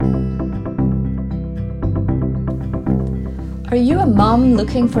Are you a mum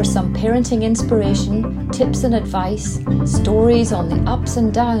looking for some parenting inspiration, tips and advice, stories on the ups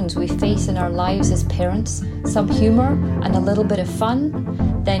and downs we face in our lives as parents, some humour and a little bit of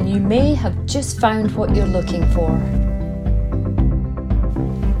fun? Then you may have just found what you're looking for.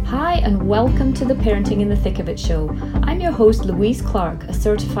 Hi and welcome to the Parenting in the Thick of It show. I'm your host Louise Clark, a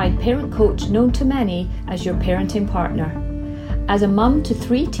certified parent coach known to many as your parenting partner. As a mum to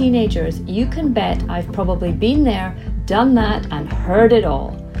 3 teenagers, you can bet I've probably been there, done that and heard it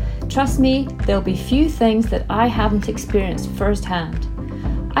all. Trust me, there'll be few things that I haven't experienced firsthand.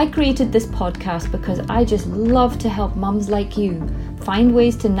 I created this podcast because I just love to help mums like you find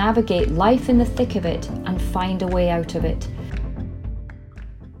ways to navigate life in the thick of it and find a way out of it.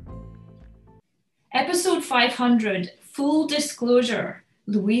 Episode 500, Full Disclosure,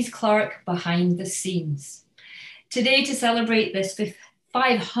 Louise Clark Behind the Scenes. Today, to celebrate this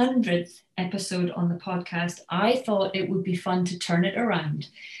 500th episode on the podcast, I thought it would be fun to turn it around,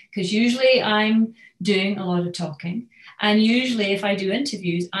 because usually I'm doing a lot of talking, and usually if I do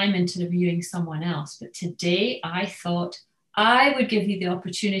interviews, I'm interviewing someone else. But today I thought I would give you the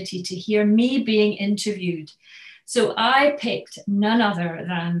opportunity to hear me being interviewed. So I picked none other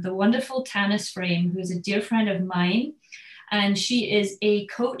than the wonderful Tanis Frame, who is a dear friend of mine, and she is a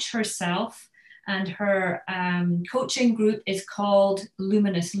coach herself. And her coaching group is called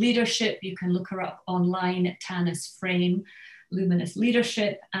Luminous Leadership. You can look her up online, Tanis Frame, Luminous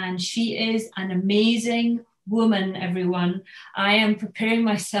Leadership. And she is an amazing woman, everyone. I am preparing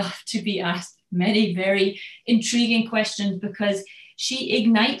myself to be asked many very intriguing questions because she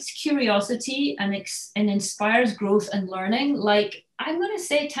ignites curiosity and inspires growth and learning. Like, I'm going to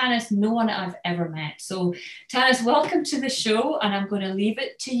say, Tanis, no one I've ever met. So Tanis, welcome to the show, and I'm going to leave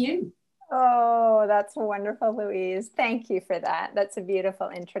it to you. Oh, that's wonderful, Louise. Thank you for that. That's a beautiful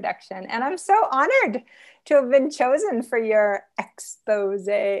introduction. And I'm so honored to have been chosen for your expose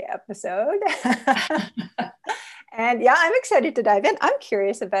episode. And yeah, I'm excited to dive in. I'm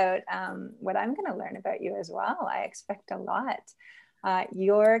curious about what I'm going to learn about you as well. I expect a lot.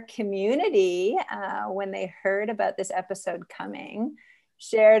 Your community, when they heard about this episode coming,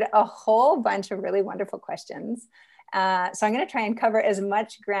 shared a whole bunch of really wonderful questions. So I'm going to try and cover as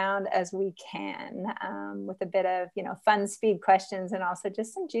much ground as we can with a bit of, fun speed questions and also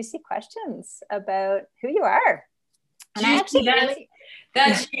just some juicy questions about who you are. And juicy,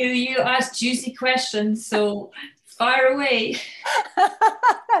 that's you. You ask juicy questions, so fire away.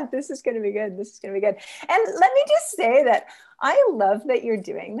 This is going to be good. This is going to be good. And let me just say that I love that you're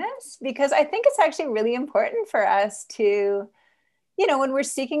doing this, because I think it's actually really important for us to, when we're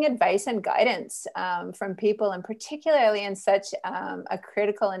seeking advice and guidance from people, and particularly in such a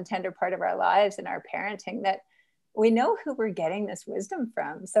critical and tender part of our lives and our parenting, that we know who we're getting this wisdom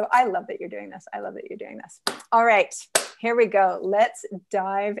from. So I love that you're doing this. I love that you're doing this. All right, here we go. Let's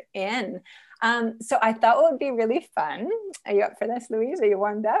dive in. So I thought it would be really fun. Are you up for this, Louise? Are you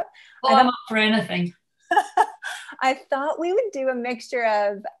warmed up? Well, I'm up for anything. I thought we would do a mixture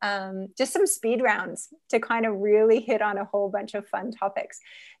of just some speed rounds to kind of really hit on a whole bunch of fun topics.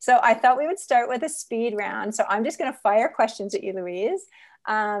 So I thought we would start with a speed round. So I'm just going to fire questions at you, Louise,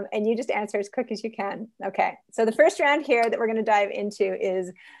 and you just answer as quick as you can. Okay. So the first round here that we're going to dive into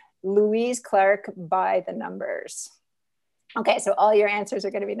is Louise Clark by the numbers. Okay. So all your answers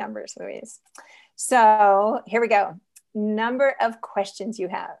are going to be numbers, Louise. So here we go. Number of children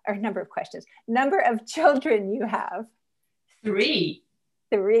you have. 3.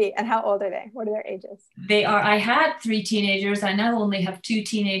 And how old are they? What are their ages? I had 3 teenagers. I now only have 2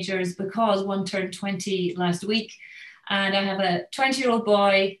 teenagers because one turned 20 last week. And I have a 20-year-old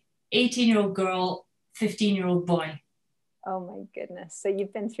boy, 18-year-old girl, 15-year-old boy. Oh my goodness. So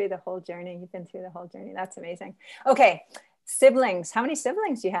you've been through the whole journey. That's amazing. Okay. Siblings. How many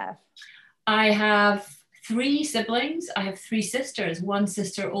siblings do you have? I have 3 siblings. I have 3 sisters, 1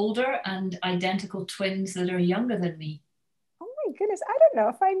 sister older, and identical twins that are younger than me. Oh my goodness. I don't know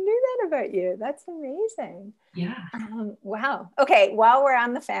if I knew that about you. That's amazing. Yeah. Wow. Okay. While we're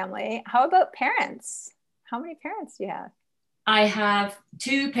on the family, how about parents? How many parents do you have? I have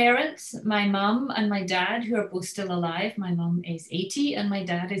 2 parents, my mum and my dad, who are both still alive. My mum is 80 and my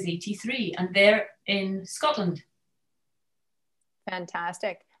dad is 83, and they're in Scotland.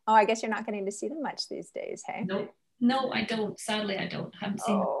 Fantastic. Oh, I guess you're not getting to see them much these days, hey? No, I don't. Sadly, I don't. I haven't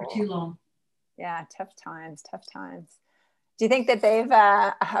seen them for too long. Yeah, tough times. Do you think that they've,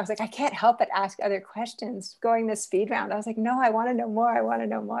 I was like, I can't help but ask other questions going this speed round. I was like, no, I want to know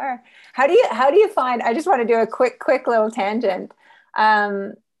more. How do you find, I just want to do a quick little tangent.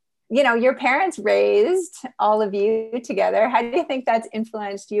 Your parents raised all of you together. How do you think that's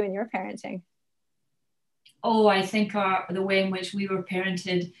influenced you in your parenting? Oh, I think the way in which we were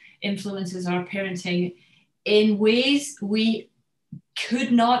parented influences our parenting in ways we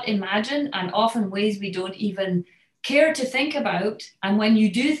could not imagine, and often ways we don't even care to think about. And when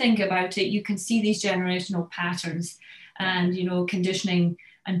you do think about it, you can see these generational patterns and, conditioning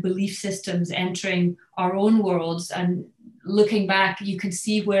and belief systems entering our own worlds. And looking back, you can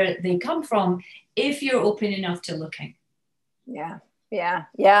see where they come from if you're open enough to looking. Yeah.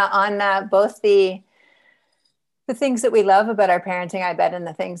 On both the things that we love about our parenting, I bet, and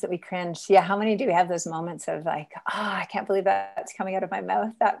the things that we cringe. Yeah. How many do we have those moments of like, I can't believe that's coming out of my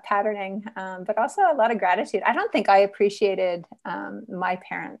mouth, that patterning, but also a lot of gratitude. I don't think I appreciated my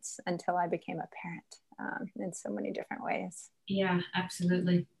parents until I became a parent in so many different ways. Yeah,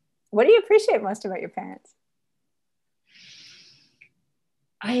 absolutely. What do you appreciate most about your parents?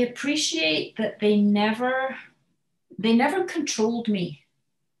 I appreciate that they never controlled me.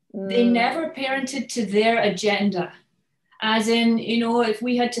 They never parented to their agenda. As in, if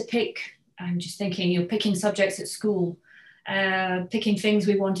we had to pick, I'm just thinking, picking subjects at school, picking things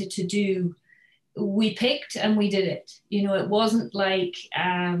we wanted to do, we picked and we did it. It wasn't like,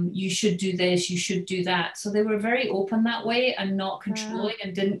 you should do this, you should do that. So they were very open that way and not controlling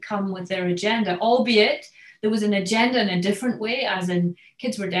and didn't come with their agenda, albeit there was an agenda in a different way, as in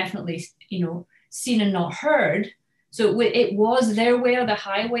kids were definitely, seen and not heard. So it was their way or the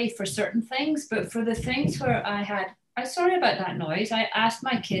highway for certain things, but for the things where I'm sorry about that noise. I asked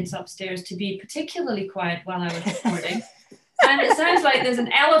my kids upstairs to be particularly quiet while I was recording. And it sounds like there's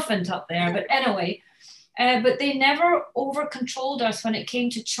an elephant up there, but anyway, but they never over controlled us when it came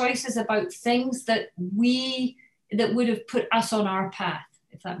to choices about things that would have put us on our path,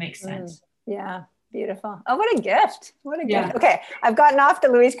 if that makes sense. Yeah. Beautiful. Oh, what a gift. What a gift. Okay. I've gotten off to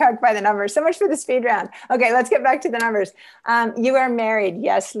Louise Clark by the numbers. So much for the speed round. Okay. Let's get back to the numbers. You are married.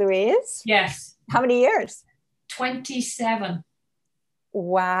 Yes, Louise? Yes. How many years? 27.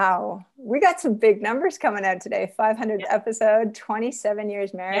 Wow. We got some big numbers coming out today. 500th episode, 27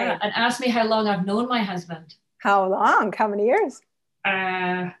 years married. Yeah. And ask me how long I've known my husband. How long? How many years?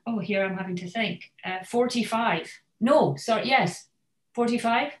 Here I'm having to think. 45. No, sorry. Yes.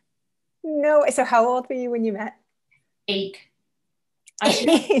 45. No. So how old were you when you met? 8.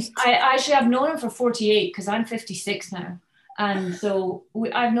 I should have known him for 48 because I'm 56 now. And so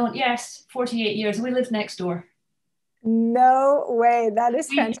I've known, 48 years. We lived next door. No way. That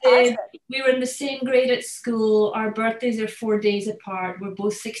is fantastic. We were in the same grade at school. Our birthdays are 4 days apart. We're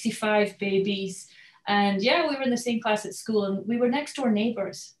both 65 babies. And we were in the same class at school and we were next door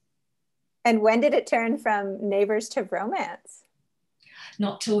neighbors. And when did it turn from neighbors to romance?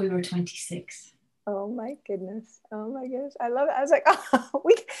 Not till we were 26. Oh my goodness. I love it. I was like,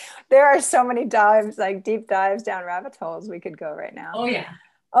 there are so many dives, like deep dives down rabbit holes we could go right now. Oh yeah.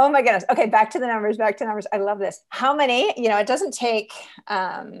 Oh my goodness. Okay. Back to numbers. I love this. How many, it doesn't take,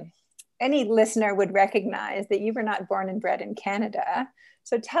 any listener would recognize that you were not born and bred in Canada.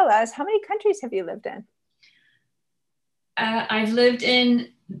 So tell us, how many countries have you lived in? I've lived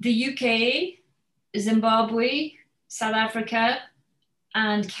in the UK, Zimbabwe, South Africa,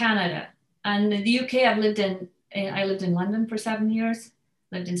 and Canada. And the UK, I lived in London for 7 years,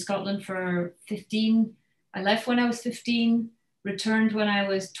 lived in Scotland for 15. I left when I was 15, returned when I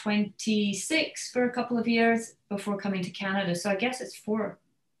was 26 for a couple of years before coming to Canada. So I guess it's four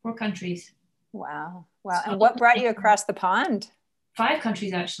countries. Wow. And what brought you across the pond? 5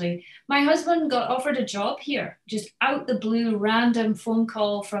 countries, actually. My husband got offered a job here, just out the blue, random phone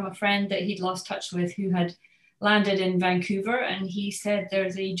call from a friend that he'd lost touch with who had landed in Vancouver, and he said,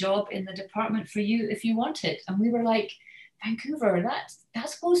 there's a job in the department for you if you want it. And we were like, Vancouver,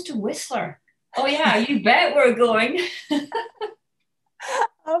 that's close to Whistler. Oh yeah, you bet we're going.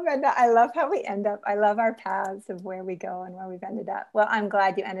 Oh man, I love how we end up. I love our paths of where we go and where we've ended up. Well, I'm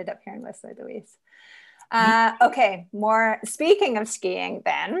glad you ended up here in Whistler, Louise. Okay, more speaking of skiing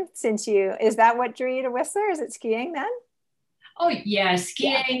then, is that what drew you to Whistler? Is it skiing then? Oh yeah,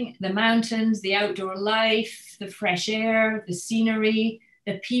 skiing, the mountains, the outdoor life, the fresh air, the scenery,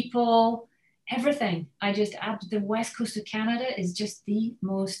 the people, everything. The west coast of Canada is just the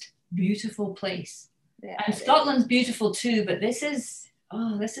most beautiful place. Yeah, and Scotland's beautiful too, but this is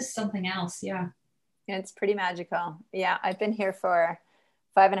something else. Yeah. It's pretty magical. Yeah, I've been here for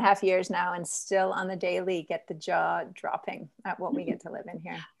 5.5 years now and still on the daily get the jaw dropping at what we get to live in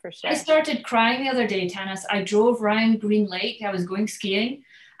here, for sure. I started crying the other day, Tanis. I drove around Green Lake. I was going skiing.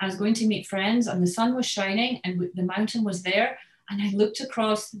 I was going to meet friends and the sun was shining and the mountain was there. And I looked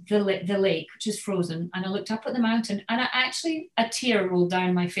across the lake, which is frozen. And I looked up at the mountain and a tear rolled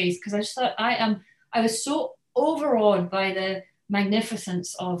down my face because I just thought I was so overawed by the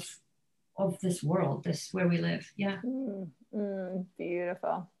magnificence of of this world, this where we live. Yeah.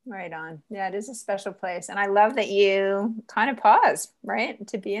 Beautiful. Right on. Yeah, it is a special place. And I love that you kind of pause, right?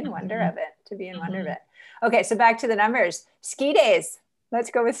 To be in wonder of it, to be in wonder of it. Okay, so back to the numbers. Ski days.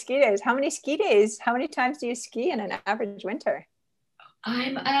 Let's go with ski days. How many ski days? How many times do you ski in an average winter?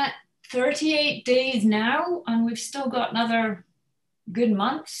 I'm at 38 days now, and we've still got another good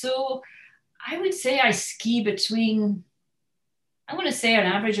month. So I would say I ski between, I want to say an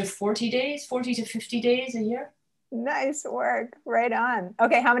average of 40 days, 40 to 50 days a year. Nice work. Right on.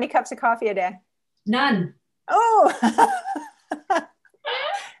 Okay, how many cups of coffee a day? None. Oh.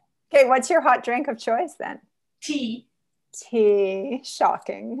 Okay, what's your hot drink of choice then? Tea. Tea.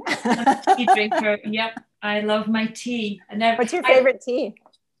 Shocking. Tea drinker. Yep. I love my tea. What's your favorite tea?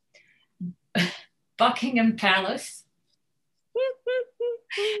 Buckingham Palace.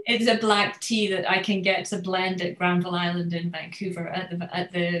 It's a black tea that I can get to blend at Granville Island in Vancouver at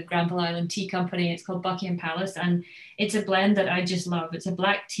the Granville Island Tea Company. It's called Buckingham Palace, and it's a blend that I just love. It's a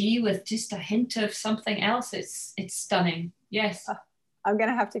black tea with just a hint of something else. It's stunning. Yes. Oh, I'm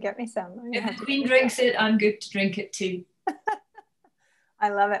gonna have to get me some. If the Queen drinks it, I'm good to drink it too. I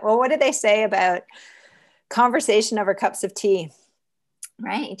love it. Well, what did they say about conversation over cups of tea?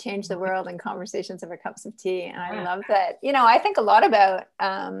 Right, you change the world in conversations over cups of tea. And I love that. You know, I think a lot about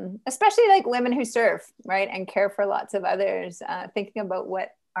especially like women who serve, right, and care for lots of others, thinking about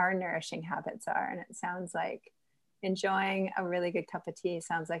what our nourishing habits are. And it sounds like enjoying a really good cup of tea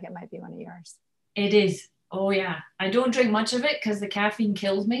sounds like it might be one of yours. It is. Oh yeah, I don't drink much of it because the caffeine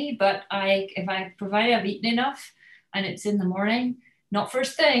kills me, but if I provide I've eaten enough and it's in the morning, not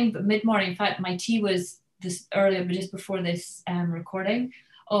first thing but mid-morning. In fact, my tea was this earlier, but just before this recording.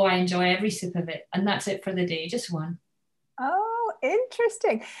 Oh, I enjoy every sip of it. And that's it for the day, just one. Oh,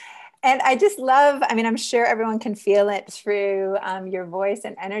 interesting. And I just love, I mean, I'm sure everyone can feel it through your voice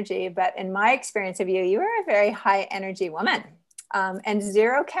and energy, but in my experience of you, you are a very high energy woman, and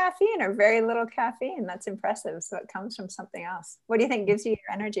zero caffeine or very little caffeine. That's impressive. So it comes from something else. What do you think gives you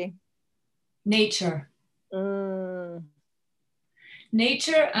your energy? Nature.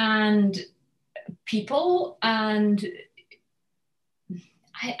 Nature and people, and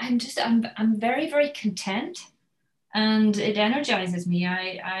I'm very, very content, and it energizes me.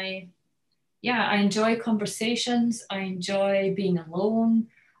 I enjoy conversations. I enjoy being alone.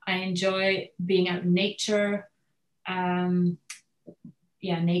 I enjoy being out in nature.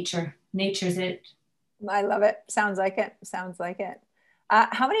 Nature's it. I love it. Sounds like it.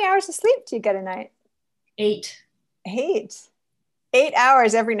 How many hours of sleep do you get a night? 8. 8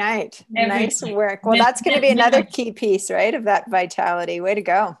 hours every night. Nice work. Well, that's going to be another key piece, right, of that vitality. Way to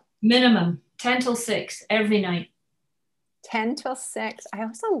go. Minimum 10 till 6 every night. 10 till 6. I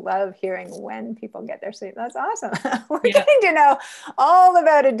also love hearing when people get their sleep. That's awesome. We're getting to know all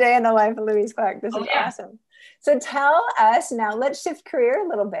about a day in the life of Louise Clarke. This is awesome. So tell us now, let's shift career a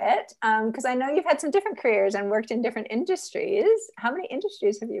little bit, because I know you've had some different careers and worked in different industries. How many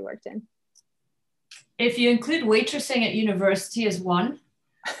industries have you worked in? If you include waitressing at university as one,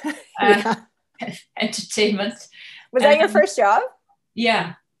 entertainment. Was that your first job?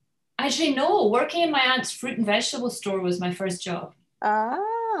 Yeah. Actually, no. Working in my aunt's fruit and vegetable store was my first job.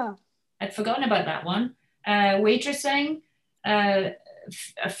 Ah. I'd forgotten about that one. Waitressing, a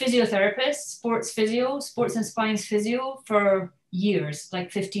physiotherapist, sports and spine physio for years, like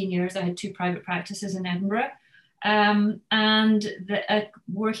 15 years. I had 2 private practices in Edinburgh. And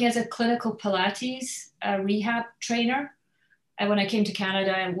working as a clinical Pilates rehab trainer. When I came to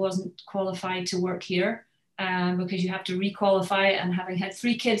Canada, I wasn't qualified to work here because you have to requalify. And having had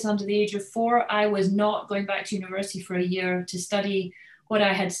 3 kids under the age of 4, I was not going back to university for a year to study what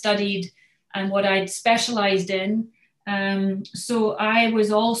I had studied and what I'd specialized in. So I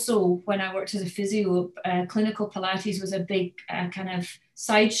was also, when I worked as a physio, clinical Pilates was a big kind of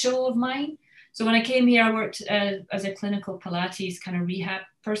sideshow of mine. So when I came here, I worked as a clinical Pilates kind of rehab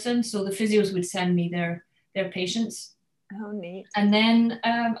person. So the physios would send me their patients. Oh, neat. And then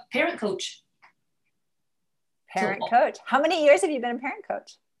parent coach. Parent coach. How many years have you been a parent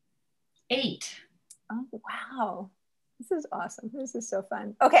coach? 8. Oh, wow. This is awesome. This is so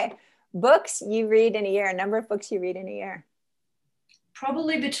fun. Okay. Books you read in a year, a number of books you read in a year.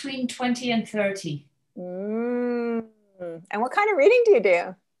 Probably between 20 and 30. And what kind of reading do you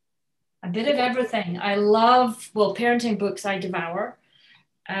do? A bit of everything. I love, parenting books I devour.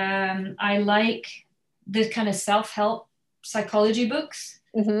 I like the kind of self-help psychology books.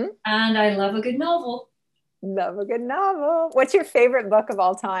 And I love a good novel. Love a good novel. What's your favorite book of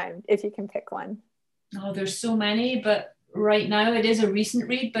all time, if you can pick one? Oh, there's so many, but right now it is a recent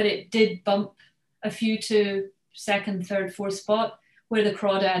read, but it did bump a few to 2nd, 3rd, 4th spot, Where the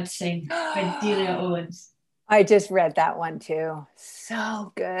Crawdads Sing by Delia Owens. I just read that one too.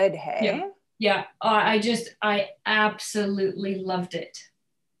 So good, hey? Yeah. I absolutely loved it.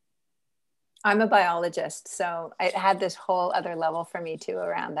 I'm a biologist, so it had this whole other level for me too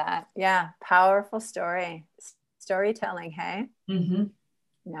around that. Yeah, powerful storytelling, hey? Mm-hmm.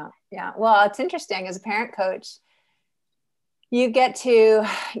 No, yeah. Well, it's interesting as a parent coach, you get to,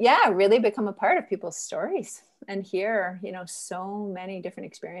 really become a part of people's stories and hear, so many different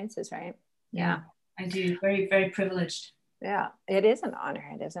experiences, right? Yeah, I do. Very, very privileged. Yeah, it is an honor.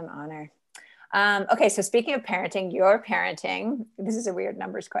 It is an honor. Okay, so speaking of parenting, your parenting, this is a weird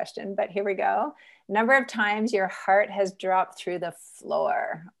numbers question, but here we go. Number of times your heart has dropped through the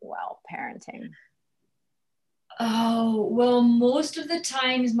floor while parenting. Oh, well, most of the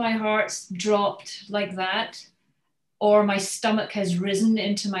times my heart's dropped like that, or my stomach has risen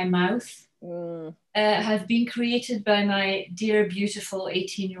into my mouth, have been created by my dear, beautiful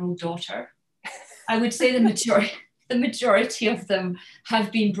 18-year-old daughter. I would say the majority of them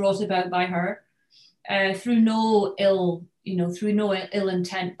have been brought about by her through no ill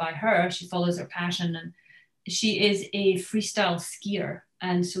intent by her. She follows her passion, and she is a freestyle skier.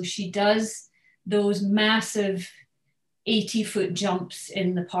 And so she does those massive 80-foot jumps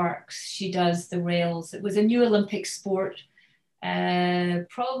in the parks. She does the rails. It was a new Olympic sport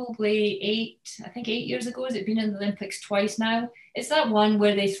probably 8 years ago. Has it been in the Olympics twice now? It's that one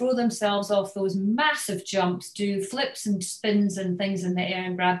where they throw themselves off those massive jumps, do flips and spins and things in the air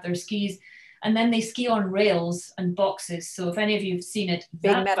and grab their skis. And then they ski on rails and boxes. So if any of you have seen it,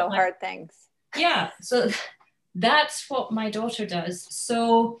 big metal hard things. Yeah. So that's what my daughter does.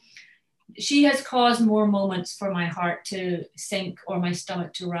 So she has caused more moments for my heart to sink or my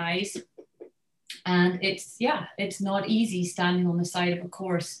stomach to rise. And it's not easy standing on the side of a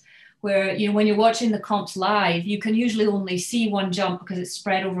course where, when you're watching the comps live, you can usually only see one jump because it's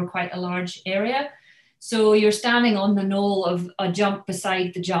spread over quite a large area. So you're standing on the knoll of a jump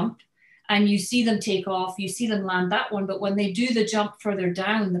beside the jump, and you see them take off, you see them land that one. But when they do the jump further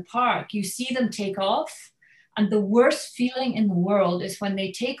down the park, you see them take off. And the worst feeling in the world is when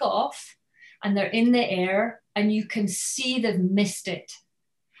they take off and they're in the air and you can see they've missed it,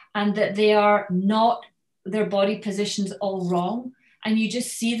 and that they are not, their body positions all wrong. And you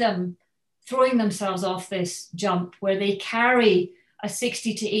just see them throwing themselves off this jump where they carry a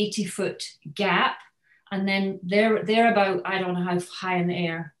 60 to 80 foot gap. And then they're about, I don't know how high in the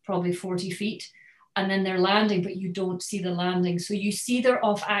air, probably 40 feet. And then they're landing, but you don't see the landing. So you see they're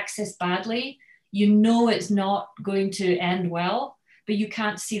off axis badly. You know it's not going to end well, but you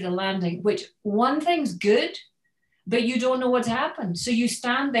can't see the landing, which one thing's good, but you don't know what's happened. So you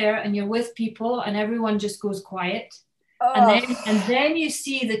stand there and you're with people and everyone just goes quiet. Oh. And then you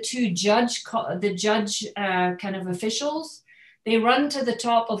see the two judge kind of officials. They run to the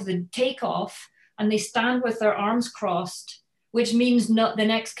top of the takeoff and they stand with their arms crossed, which means the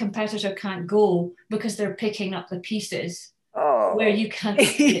next competitor can't go because they're picking up the pieces where you can't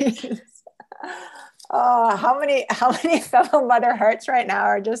see it. Oh, how many fellow mother hearts right now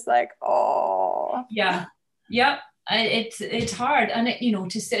are just like, oh. Yeah. It's hard, and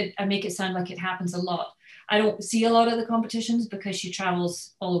to sit and make it sound like it happens a lot. I don't see a lot of the competitions because she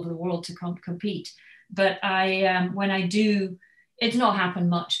travels all over the world to compete. But when I do, it's not happened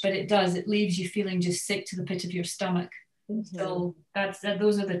much, but it does. It leaves you feeling just sick to the pit of your stomach. Mm-hmm. So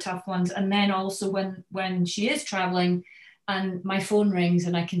those are the tough ones. And then also when she is traveling, and my phone rings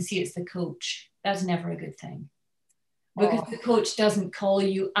and I can see it's the coach. That's never a good thing, because the coach doesn't call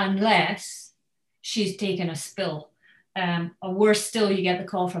you unless she's taken a spill. Or worse still, you get the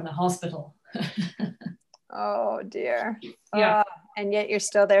call from the hospital. Oh dear. Yeah. And yet you're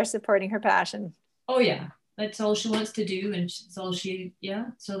still there supporting her passion. Oh yeah, that's all she wants to do, and it's all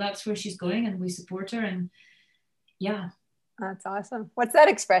so that's where she's going, and we support her. And that's awesome. What's that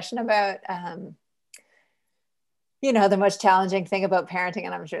expression about? The most challenging thing about parenting,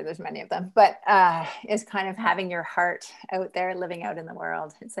 and I'm sure there's many of them, but is kind of having your heart out there, living out in the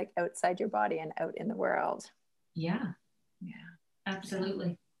world. It's like outside your body and out in the world. Yeah,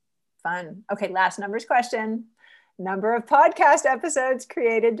 absolutely. Fun. Okay, last numbers question. Number of podcast episodes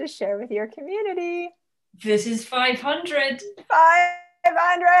created to share with your community. This is 500.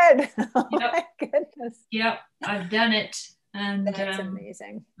 500. Oh my goodness. Yep, I've done it. And that's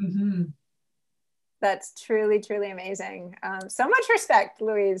amazing. Mm-hmm. That's truly, truly amazing. So much respect,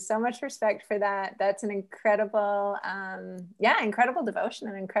 Louise. So much respect for that. That's an incredible, incredible devotion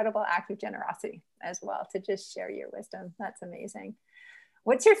and incredible act of generosity as well, to just share your wisdom. That's amazing.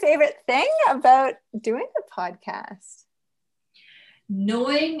 What's your favorite thing about doing the podcast?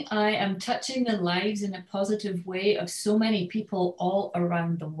 knowing I am touching the lives in a positive way of so many people all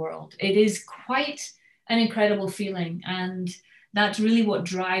around the world. It is quite an incredible feeling. And that's really what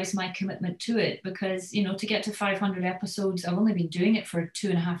drives my commitment to it, because, you know, to get to 500 episodes, I've only been doing it for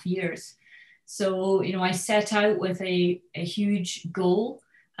 2.5 years. So, you know, I set out with a huge goal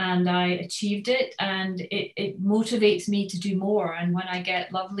and I achieved it, and it motivates me to do more. And when I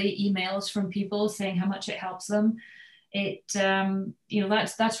get lovely emails from people saying how much it helps them, it you know,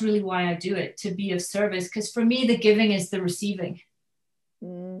 that's really why I do it, to be of service, because for me the giving is the receiving.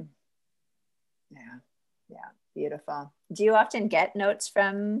 Mm. Yeah, yeah, beautiful. Do you often get notes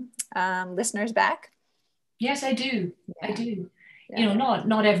from listeners back? Yes, I do. Yeah. I do. Yeah. You know,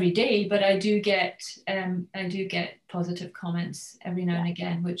 not every day, but I do get positive comments every now and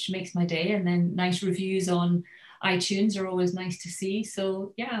again, which makes my day. And then nice reviews on iTunes are always nice to see.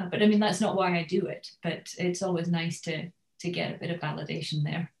 So yeah, but I mean, that's not why I do it, but it's always nice to get a bit of validation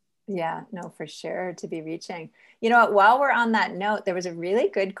there. Yeah, no, for sure, to be reaching. You know what, while we're on that note, there was a really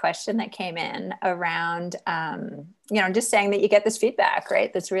good question that came in around, you know, just saying that you get this feedback,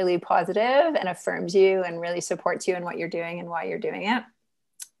 right? That's really positive and affirms you and really supports you in what you're doing and why you're doing it.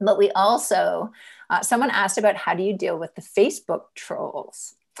 But we also, someone asked about, how do you deal with the Facebook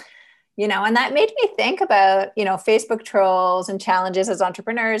trolls? You know, and that made me think about, you know, Facebook trolls and challenges as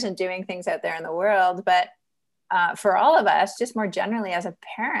entrepreneurs and doing things out there in the world. But for all of us, just more generally as a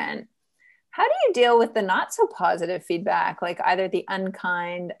parent, how do you deal with the not so positive feedback, like either the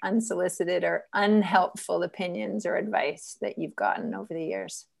unkind, unsolicited, or unhelpful opinions or advice that you've gotten over the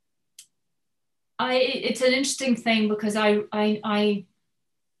years? It's an interesting thing, because I'd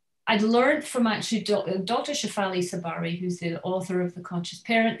learned from actually Dr. Shefali Tsabary, who's the author of The Conscious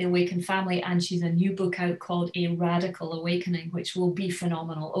Parent, The Awakened Family, and she's a new book out called A Radical Awakening, which will be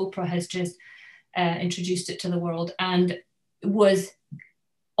phenomenal. Oprah has just introduced it to the world and was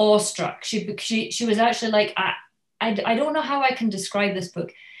awestruck. She was actually like, I don't know how I can describe this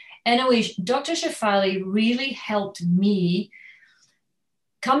book. Anyway, Dr. Shefali really helped me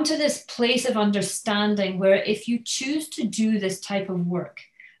come to this place of understanding where if you choose to do this type of work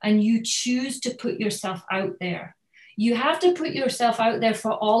and you choose to put yourself out there, you have to put yourself out there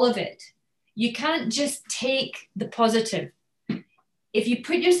for all of it. You can't just take the positive. If you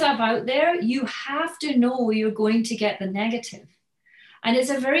put yourself out there, you have to know you're going to get the negative. And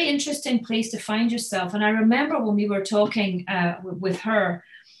it's a very interesting place to find yourself. And I remember when we were talking with her,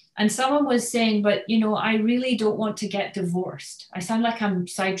 and someone was saying, but, you know, I really don't want to get divorced. I sound like I'm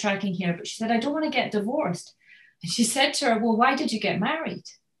sidetracking here, but she said, I don't want to get divorced. And she said to her, well, why did you get married?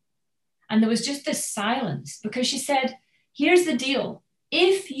 And there was just this silence, because she said, here's the deal.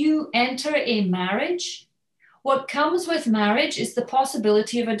 If you enter a marriage, what comes with marriage is the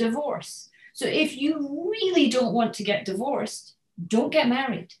possibility of a divorce. So if you really don't want to get divorced, don't get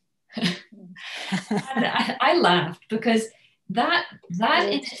married. And I laughed, because that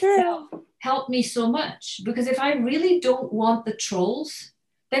in itself helped me so much. Because if I really don't want the trolls,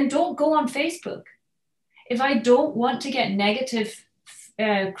 then don't go on Facebook. If I don't want to get negative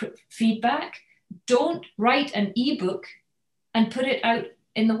feedback, don't write an ebook and put it out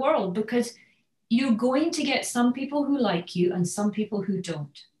in the world, because you're going to get some people who like you and some people who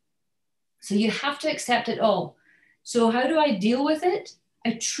don't. So you have to accept it all. So how do I deal with it?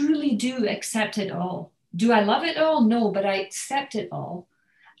 I truly do accept it all. Do I love it all? No, but I accept it all.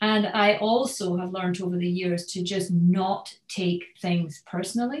 And I also have learned over the years to just not take things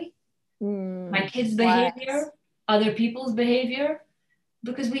personally. My kids' behavior, other people's behavior,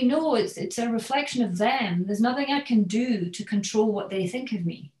 because we know it's a reflection of them. There's nothing I can do to control what they think of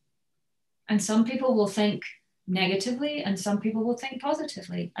me. And some people will think negatively and some people will think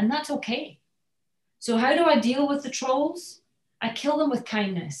positively, and that's okay. So how do I deal with the trolls? I kill them with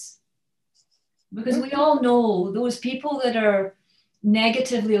kindness. Because we all know those people that are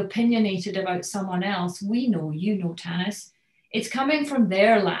negatively opinionated about someone else, we know, you know, Tanis, it's coming from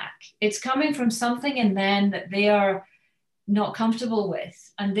their lack. It's coming from something in them that they are not comfortable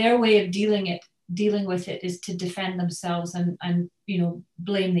with. And their way of dealing with it is to defend themselves and you know,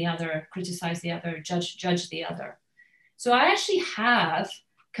 blame the other, criticize the other, judge the other. So I actually have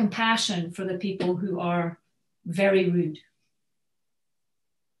compassion for the people who are very rude.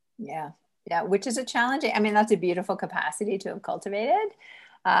 Yeah, which is a challenging, I mean, that's a beautiful capacity to have cultivated.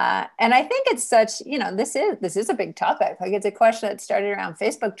 And I think it's such, you know, this is a big topic. Like, it's a question that started around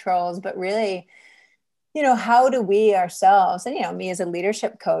Facebook trolls, but really, you know, how do we ourselves, and, you know, me as a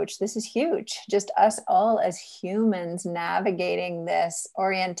leadership coach, this is huge, just us all as humans navigating this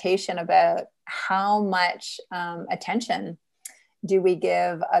orientation about how much attention do we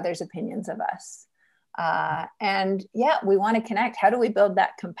give others' opinions of us. And yeah, we want to connect. How do we build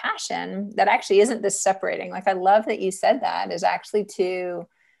that compassion that actually isn't this separating? Like, I love that you said that, is actually to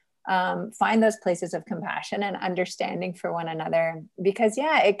find those places of compassion and understanding for one another. Because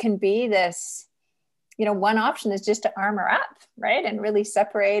yeah, it can be this, you know, one option is just to armor up, right? And really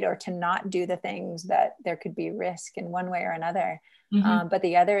separate, or to not do the things that there could be risk in one way or another. But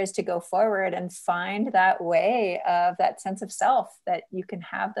the other is to go forward and find that way of that sense of self, that you can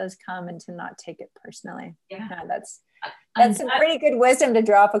have those come and to not take it personally. Yeah. That's some pretty good wisdom to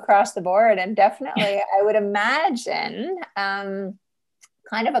drop across the board. And definitely, I would imagine,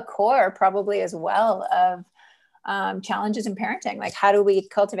 kind of a core probably as well of challenges in parenting. Like, how do we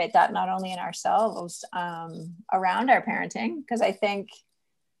cultivate that not only in ourselves, around our parenting? Because I think,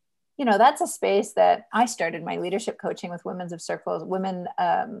 you know, that's a space that I started my leadership coaching with Women's of Circles, women,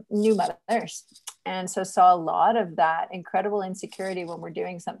 new mothers. And so saw a lot of that incredible insecurity when we're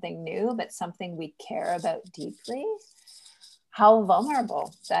doing something new, but something we care about deeply, how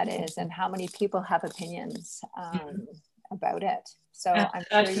vulnerable that is, and how many people have opinions about it. So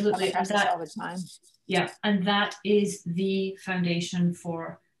I'm sure you come across this all the time. Yeah, and that is the foundation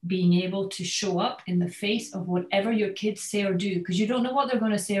for being able to show up in the face of whatever your kids say or do, because you don't know what they're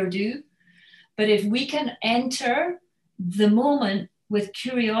going to say or do. But if we can enter the moment with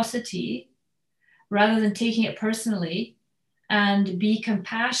curiosity rather than taking it personally, and be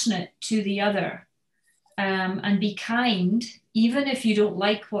compassionate to the other, and be kind, even if you don't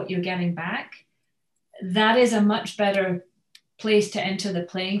like what you're getting back, that is a much better place to enter the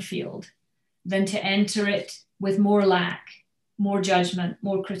playing field than to enter it with more lack, more judgment,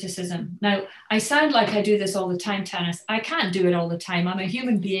 more criticism. Now, I sound like I do this all the time, Tanis. I can't do it all the time. I'm a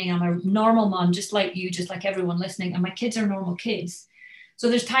human being. I'm a normal mom, just like you, just like everyone listening. And my kids are normal kids. So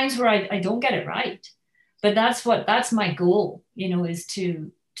there's times where I don't get it right. But that's my goal, you know, is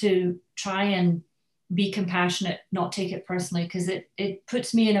to try and be compassionate, not take it personally, because it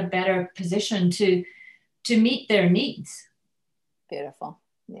puts me in a better position to meet their needs. Beautiful.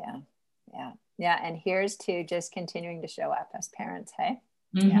 Yeah. Yeah. Yeah. And here's to just continuing to show up as parents. Hey.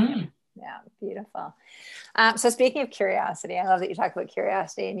 Mm-hmm. Yeah. Beautiful. So speaking of curiosity, I love that you talk about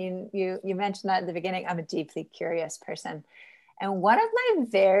curiosity, and you mentioned that at the beginning. I'm a deeply curious person. And one of my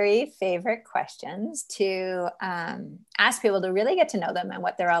very favorite questions to ask people to really get to know them and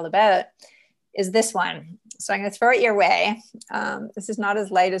what they're all about is this one. So I'm going to throw it your way. This is not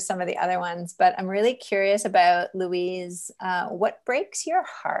as light as some of the other ones, but I'm really curious about, Louise, what breaks your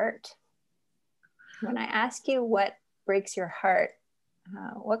heart? When I ask you what breaks your heart,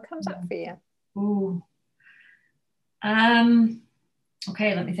 what comes up for you? Ooh.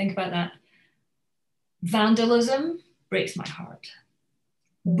 Okay, let me think about that. Vandalism breaks my heart.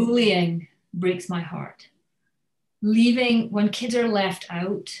 Bullying breaks my heart. When kids are left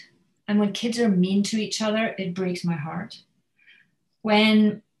out, and when kids are mean to each other, it breaks my heart.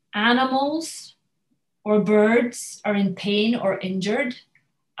 When animals or birds are in pain or injured,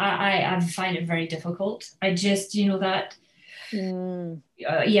 I find it very difficult. I just, you know, that, don't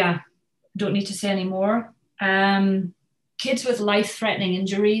need to say any more. Kids with life-threatening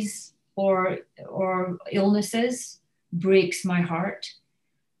injuries or illnesses breaks my heart.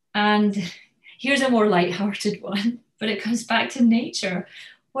 And here's a more lighthearted one, but it comes back to nature.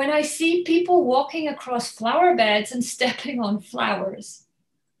 When I see people walking across flower beds and stepping on flowers.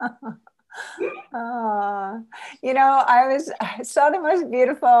 You know, I saw the most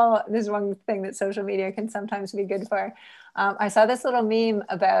beautiful, this is one thing that social media can sometimes be good for. I saw this little meme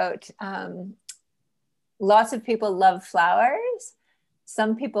about lots of people love flowers.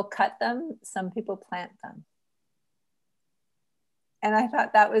 Some people cut them, some people plant them. And I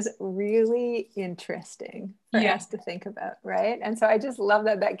thought that was really interesting for us to think about, right? And so I just love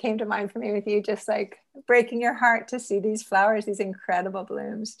that came to mind for me with you, just like breaking your heart to see these flowers, these incredible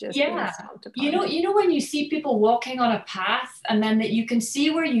blooms. Just you know when you see people walking on a path, and then that you can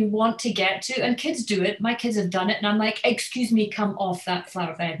see where you want to get to, and kids do it. My kids have done it, and I'm like, excuse me, come off that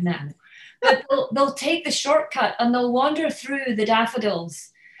flower bed now. But they'll take the shortcut and they'll wander through the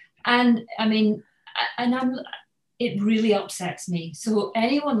daffodils, and I mean, it really upsets me. So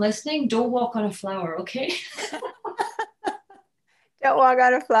anyone listening, don't walk on a flower, okay? Don't walk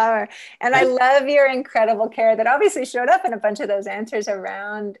on a flower. And I love your incredible care that obviously showed up in a bunch of those answers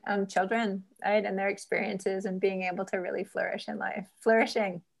around children, right? And their experiences and being able to really flourish in life.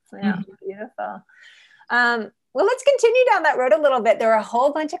 Flourishing. Yeah, beautiful. Well, let's continue down that road a little bit. There were a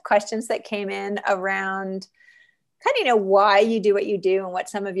whole bunch of questions that came in around kind of, you know, why you do what you do and what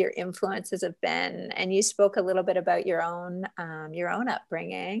some of your influences have been. And you spoke a little bit about your own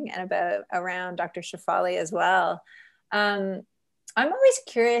upbringing and around Dr. Shefali as well. I'm always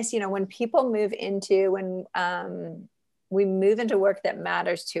curious, when people when we move into work that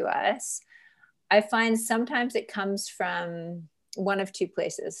matters to us, I find sometimes it comes from one of two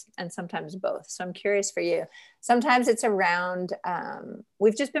places and sometimes both. So I'm curious for you. Sometimes it's around,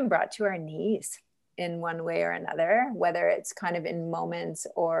 we've just been brought to our knees in one way or another, whether it's kind of in moments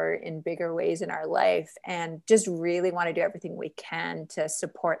or in bigger ways in our life, and just really want to do everything we can to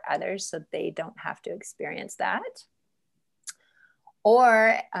support others so they don't have to experience that.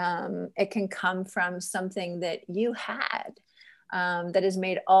 Or it can come from something that you had that has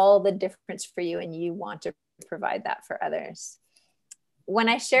made all the difference for you, and you want to provide that for others. When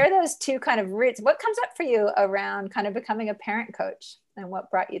I share those two kind of roots, what comes up for you around kind of becoming a parent coach, and what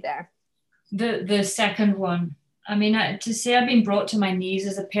brought you there? The second one. I mean, to say I've been brought to my knees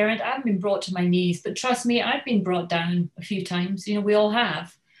as a parent, I've been brought to my knees, but trust me, I've been brought down a few times. We all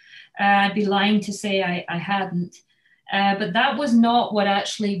have. I'd be lying to say I hadn't. But that was not what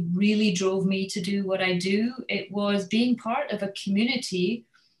actually really drove me to do what I do. It was being part of a community,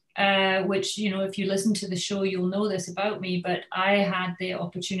 which, if you listen to the show, you'll know this about me, but I had the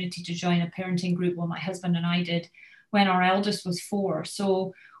opportunity to join a parenting group, well, my husband and I did, when our eldest was 4.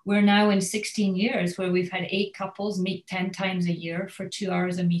 So we're now in 16 years where we've had 8 couples meet 10 times a year for 2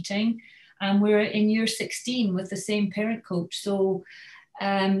 hours a meeting. And we're in year 16 with the same parent coach. So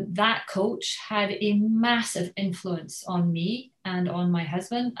that coach had a massive influence on me and on my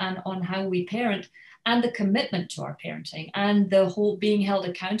husband and on how we parent, and the commitment to our parenting and the whole being held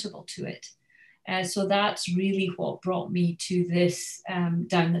accountable to it. So that's really what brought me to this,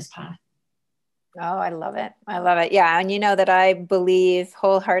 down this path. Oh, I love it. I love it. Yeah. And you know that I believe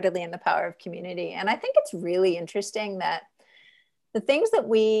wholeheartedly in the power of community. And I think it's really interesting that the things that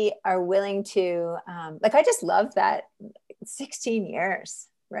we are willing to, I just love that 16 years,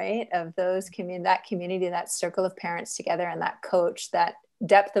 right? Of that community, that circle of parents together, and that coach, that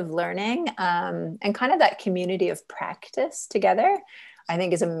depth of learning, and kind of that community of practice together, I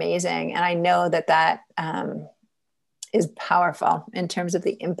think is amazing. And I know that is powerful in terms of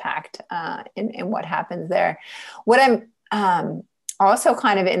the impact in what happens there. What I'm also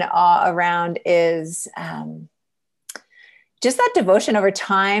kind of in awe around is just that devotion over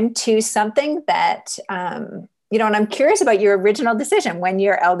time to something that, and I'm curious about your original decision when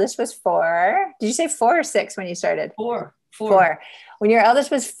your eldest was 4. Did you say 4 or 6 when you started? 4. 4. When your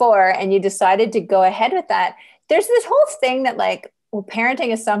eldest was 4 and you decided to go ahead with that, there's this whole thing that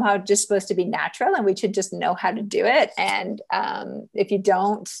parenting is somehow just supposed to be natural and we should just know how to do it. And if you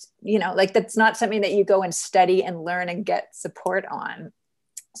don't, that's not something that you go and study and learn and get support on.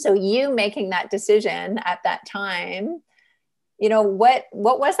 So you making that decision at that time, what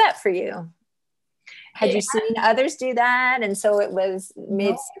was that for you? Had you seen others do that? And so it made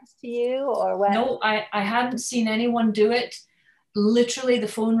sense to you, or what? No, I hadn't seen anyone do it. Literally, the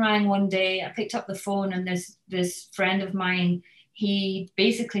phone rang one day. I picked up the phone, and this friend of mine, he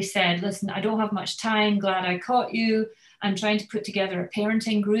basically said, listen, I don't have much time. Glad I caught you. I'm trying to put together a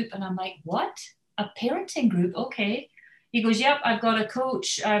parenting group. And I'm like, what? A parenting group? Okay. He goes, yep, I've got a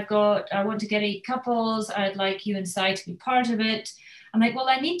coach. I want to get 8 couples. I'd like you and Si to be part of it. I'm like, well,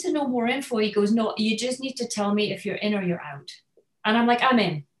 I need to know more info. He goes, no, you just need to tell me if you're in or you're out. And I'm like, I'm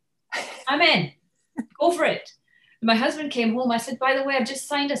in. Go for it. And my husband came home. I said, by the way, I've just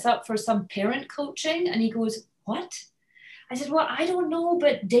signed us up for some parent coaching. And he goes, what? I said, well, I don't know,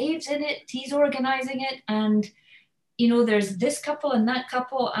 but Dave's in it. He's organizing it. And, there's this couple and that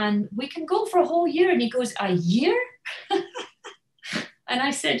couple, and we can go for a whole year. And he goes, a year? And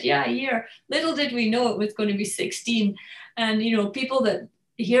I said, yeah, a year. Little did we know it was going to be 16. And, people that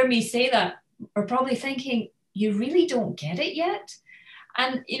hear me say that are probably thinking, you really don't get it yet?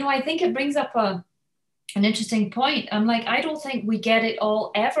 And, I think it brings up an interesting point. I'm like, I don't think we get it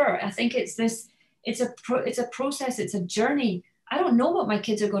all ever. I think it's a process. It's a journey. I don't know what my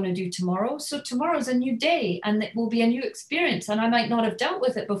kids are going to do tomorrow. So tomorrow's a new day and it will be a new experience. And I might not have dealt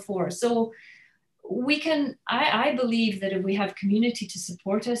with it before. So I believe that if we have community to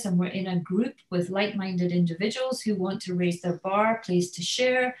support us and we're in a group with like-minded individuals who want to raise their bar, place to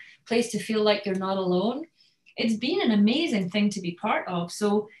share, place to feel like you're not alone, it's been an amazing thing to be part of.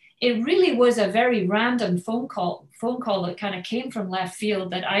 So it really was a very random phone call that kind of came from left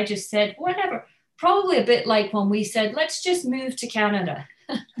field that I just said, whatever, probably a bit like when we said, let's just move to Canada.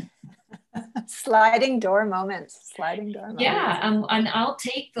 Sliding door moments. Yeah, and I'll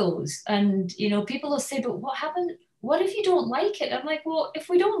take those. And, people will say, but what happened? What if you don't like it? I'm like, well, if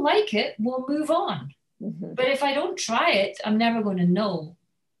we don't like it, we'll move on. Mm-hmm. But if I don't try it, I'm never going to know.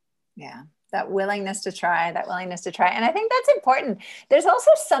 Yeah. That willingness to try. And I think that's important. There's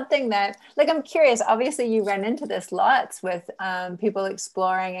also something that, like, I'm curious, obviously you run into this lots with people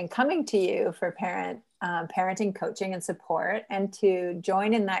exploring and coming to you for parenting coaching and support, and to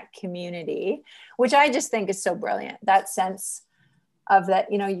join in that community, which I just think is so brilliant. That sense of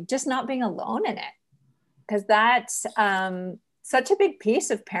that, you know, you just not being alone in it, because that's such a big piece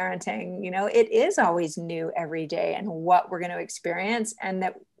of parenting. You know, it is always new every day and what we're going to experience, and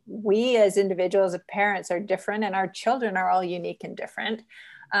that we as individuals, as parents, are different, and our children are all unique and different.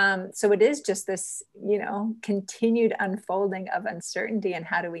 So it is just this, you know, continued unfolding of uncertainty, and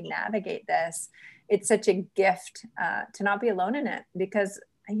how do we navigate this? It's such a gift to not be alone in it, because,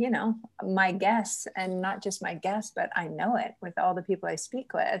 you know, my guess, and not just my guess, but I know it with all the people I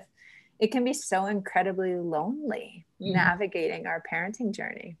speak with, it can be so incredibly lonely navigating our parenting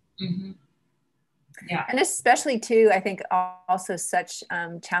journey. Mm-hmm. Yeah. And especially too, I think also such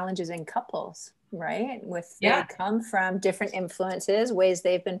challenges in couples, right? They come from different influences, ways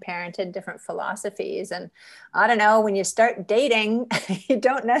they've been parented, different philosophies. And I don't know, when you start dating, you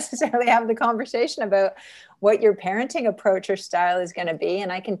don't necessarily have the conversation about what your parenting approach or style is going to be.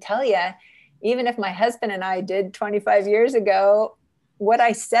 And I can tell you, even if my husband and I did 25 years ago, what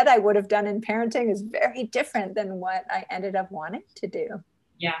I said I would have done in parenting is very different than what I ended up wanting to do.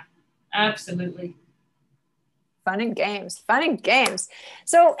 Yeah, absolutely. Fun and games.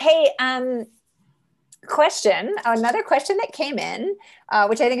 So, hey, another question that came in,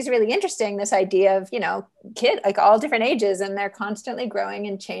 which I think is really interesting, this idea of, you know, like all different ages, and they're constantly growing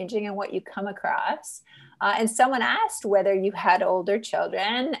and changing, and what you come across. And someone asked whether you had older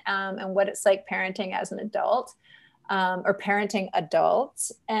children, and what it's like parenting as an adult, or parenting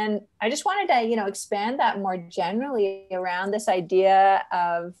adults. And I just wanted to, you know, expand that more generally around this idea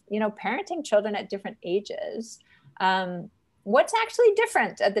of, you know, parenting children at different ages. What's actually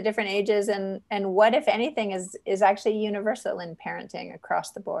different at the different ages, and what, if anything, is actually universal in parenting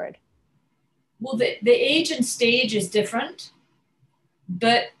across the board? Well, the age and stage is different,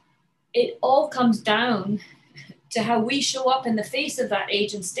 but it all comes down to how we show up in the face of that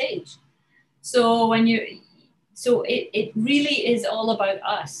age and stage. So it really is all about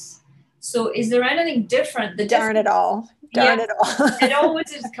us. So is there anything different? Darn it all. It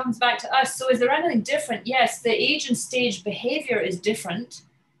always comes back to us. So is there anything different? Yes, the age and stage behavior is different,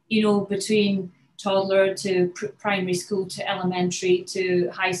 you know, between toddler to primary school to elementary to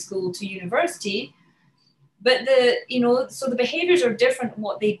high school to university. But so the behaviors are different.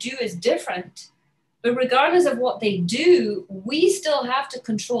 What they do is different. But regardless of what they do, we still have to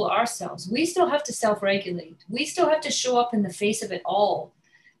control ourselves. We still have to self-regulate. We still have to show up in the face of it all.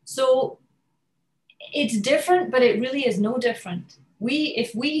 So it's different, but it really is no different. We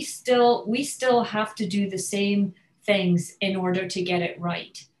still have to do the same things in order to get it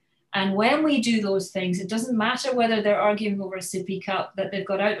right. And when we do those things, it doesn't matter whether they're arguing over a sippy cup that they've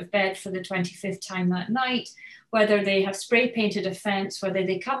got out of bed for the 25th time that night, whether they have spray painted a fence, whether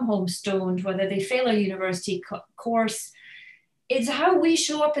they come home stoned, whether they fail a university course. It's how we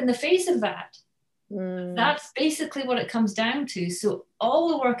show up in the face of that. That's basically what it comes down to. So all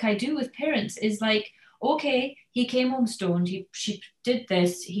the work I do with parents is like, okay, he came home stoned, she did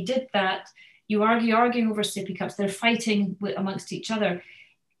this, he did that, you're arguing over sippy cups, they're fighting amongst each other.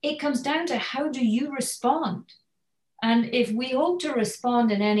 It comes down to, how do you respond? And if we hope to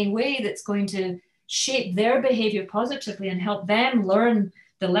respond in any way that's going to shape their behavior positively and help them learn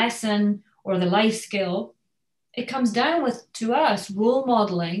the lesson or the life skill, it comes down to us role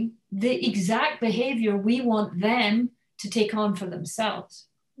modeling the exact behavior we want them to take on for themselves.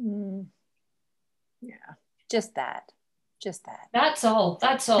 Yeah, just that. That's all.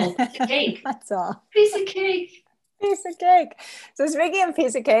 Piece of cake. That's all. Piece of cake. So speaking of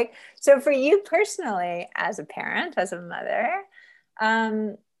piece of cake, so for you personally, as a parent, as a mother,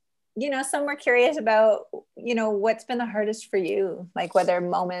 you know, some were curious about, you know, what's been the hardest for you, like whether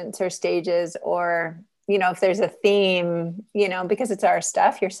moments or stages, or, you know, if there's a theme, you know, because it's our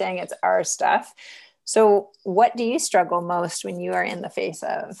stuff, you're saying it's our stuff. So what do you struggle most when you are in the face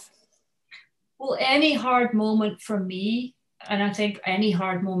of? Well, any hard moment for me, and I think any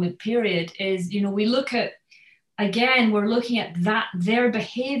hard moment period, is, you know, we're looking at their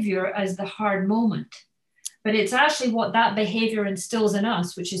behavior as the hard moment, but it's actually what that behavior instills in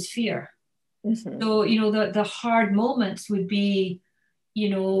us, which is fear. So, you know, the hard moments would be, you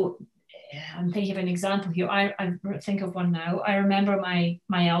know, I'm thinking of an example here. I think of one now. I remember my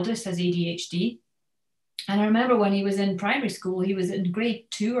eldest has ADHD. And I remember when he was in primary school, he was in grade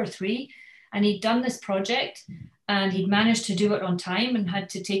 2 or 3, and he'd done this project and he'd managed to do it on time and had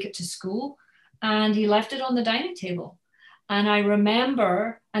to take it to school. And he left it on the dining table. And I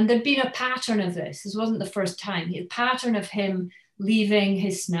remember, and there'd been a pattern of this. This wasn't the first time. A pattern of him leaving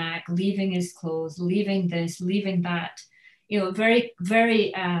his snack, leaving his clothes, leaving this, leaving that. Very,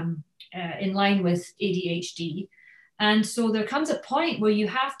 very in line with ADHD. And so there comes a point where you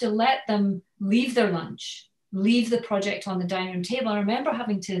have to let them leave their lunch, leave the project on the dining room table. I remember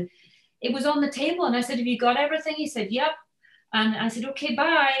it was on the table, and I said, "Have you got everything?" He said, "Yep." And I said, "Okay,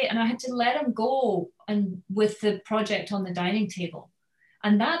 bye." And I had to let him go and with the project on the dining table.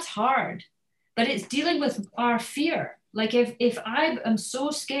 And that's hard, but it's dealing with our fear. Like if I am so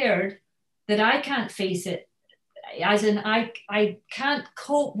scared that I can't face it, as in I can't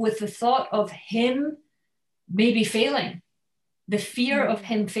cope with the thought of him maybe failing, the fear of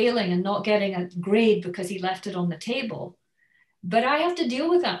him failing and not getting a grade because he left it on the table. But I have to deal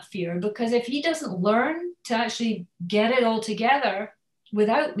with that fear, because if he doesn't learn to actually get it all together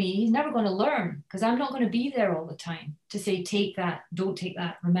without me, he's never going to learn, because I'm not going to be there all the time to say, take that, don't take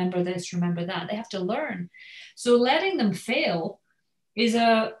that, remember this, remember that. They have to learn. So letting them fail is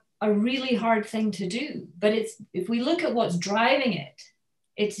a really hard thing to do. But if we look at what's driving it,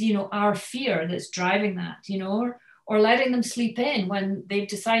 it's, our fear that's driving that, or letting them sleep in when they've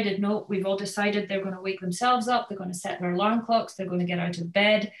decided, no, we've all decided they're going to wake themselves up, they're going to set their alarm clocks, they're going to get out of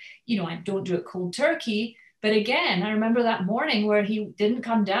bed. I don't do it cold turkey. But again, I remember that morning where he didn't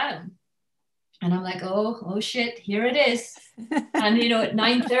come down. And I'm like, oh shit, here it is. And, at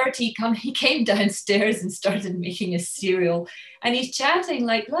 9:30, he came downstairs and started making a cereal. And he's chatting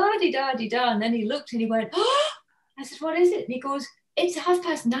like, la-di-da-di-da. And then he looked and he went, oh, I said, what is it? And he goes, it's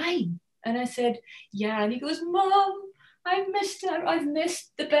 9:30. And I said, yeah. And he goes, Mom, I've missed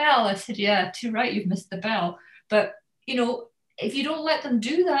the bell. I said, yeah, too right, you've missed the bell. But, if you don't let them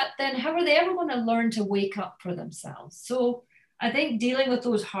do that, then how are they ever going to learn to wake up for themselves? So I think dealing with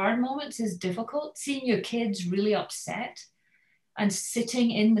those hard moments is difficult. Seeing your kids really upset and sitting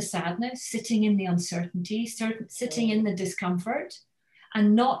in the sadness, sitting in the uncertainty, sitting in the discomfort,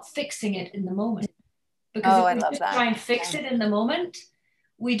 and not fixing it in the moment. Because if we just try and fix it in the moment,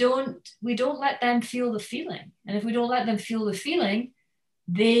 we don't let them feel the feeling. And if we don't let them feel the feeling,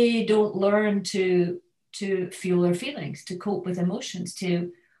 they don't learn to feel their feelings, to cope with emotions,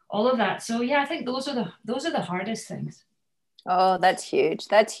 to all of that. So yeah, I think those are the hardest things. Oh, that's huge.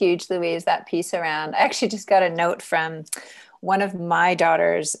 That's huge, Louise, that piece around. I actually just got a note from one of my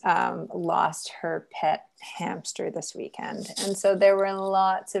daughters, lost her pet hamster this weekend. And so there were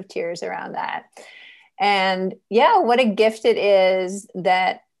lots of tears around that. And yeah, what a gift it is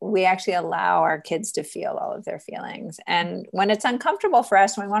that we actually allow our kids to feel all of their feelings. And when it's uncomfortable for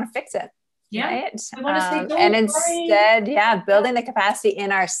us, we want to fix it. Yeah. Right. Say, and instead, building the capacity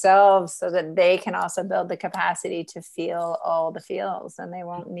in ourselves so that they can also build the capacity to feel all the feels, and they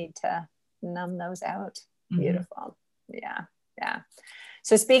won't need to numb those out. Mm-hmm. Beautiful. Yeah. Yeah.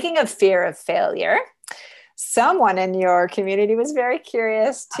 So speaking of fear of failure, someone in your community was very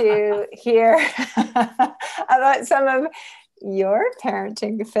curious to hear about some of your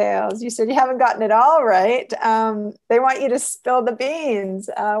parenting fails. You said you haven't gotten it all right. They want you to spill the beans.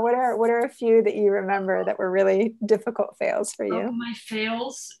 What are a few that you remember that were really difficult fails for you? Oh, my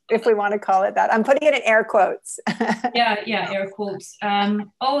fails, if we want to call it that. I'm putting it in air quotes. yeah, air quotes.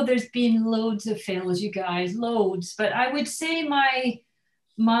 There's been loads of fails, you guys, loads. But I would say my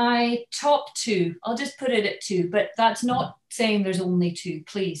top two, I'll just put it at two, but that's not saying there's only two,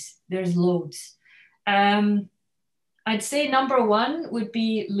 please. There's loads. I'd say number one would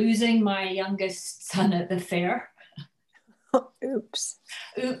be losing my youngest son at the fair. Oops.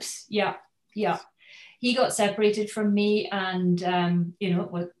 Yeah. He got separated from me, and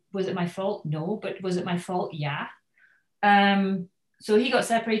was it my fault? No. But was it my fault? Yeah. So he got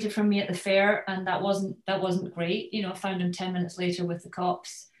separated from me at the fair, and that wasn't great. I found him 10 minutes later with the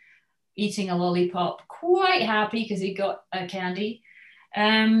cops, eating a lollipop, quite happy because he got a candy.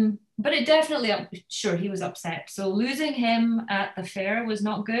 But it definitely, sure, he was upset. So losing him at the fair was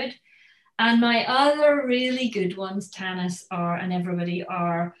not good. And my other really good ones, Tanis, and everybody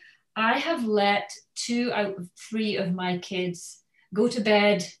are, I have let 2 out of 3 of my kids go to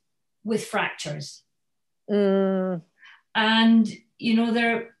bed with fractures. And, my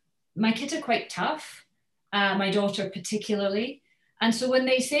kids are quite tough, my daughter particularly. And so when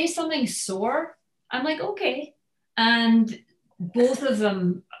they say something's sore, I'm like, okay. And both of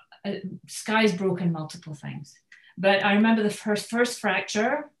them, Sky's broken multiple things. But I remember the first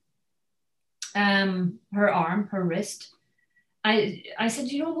fracture, her arm, her wrist. I said,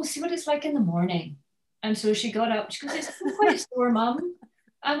 we'll see what it's like in the morning. And so she got up. She goes, it's quite sore, Mom.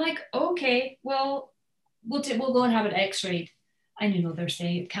 I'm like, okay, well, we'll go and have it x-rayed. And, they're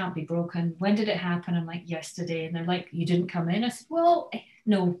saying it can't be broken. When did it happen? I'm like, yesterday. And they're like, you didn't come in? I said, well,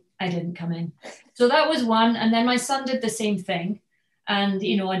 no, I didn't come in. So that was one. And then my son did the same thing. And,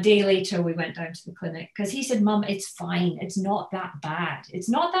 a day later, we went down to the clinic because he said, Mum, it's fine. It's not that bad. It's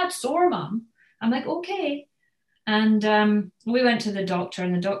not that sore, Mum. I'm like, okay. And we went to the doctor,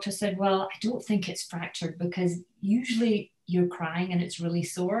 and the doctor said, well, I don't think it's fractured because usually you're crying and it's really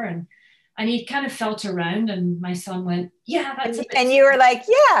sore. And he kind of felt around, and my son went, yeah, that's a bit. And you were like,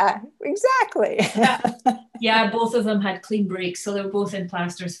 yeah, exactly. Yeah, both of them had clean breaks. So they were both in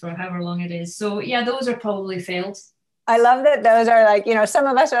plasters for however long it is. So yeah, those are probably failed. I love that those are like, some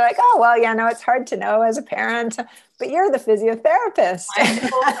of us are like, oh, well, yeah, no, it's hard to know as a parent, but you're the physiotherapist.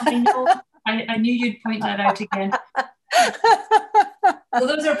 I know. I knew you'd point that out again. So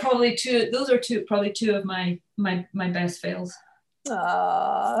those are probably two of my best fails.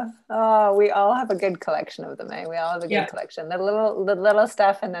 Oh, we all have a good collection of them, eh? We all have a good collection. The little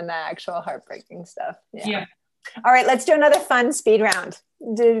stuff, and then the actual heartbreaking stuff. Yeah. All right, let's do another fun speed round.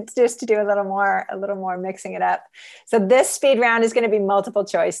 Just to do a little more mixing it up. So this speed round is going to be multiple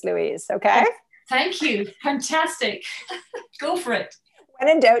choice, Louise. Okay. Thank you. Fantastic. Go for it. When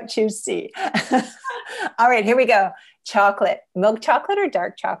in doubt, choose C. All right, here we go. Chocolate, milk chocolate or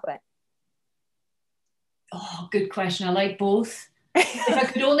dark chocolate? Oh, good question. I like both. If I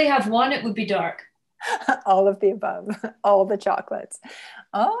could only have one, it would be dark. All of the above, all the chocolates.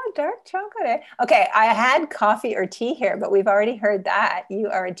 Oh, dark chocolate. Eh? Okay, I had coffee or tea here, but we've already heard that. You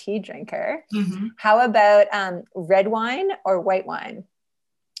are a tea drinker. Mm-hmm. How about red wine or white wine?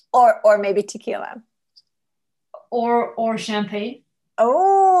 Or maybe tequila? Or champagne.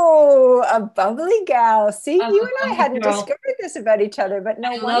 Oh, a bubbly gal. See, you and I hadn't discovered this about each other, but no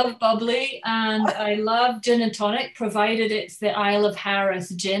wonder. I love bubbly, and I love gin and tonic, provided it's the Isle of Harris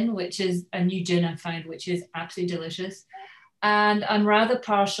gin, which is a new gin I found, which is absolutely delicious. And I'm rather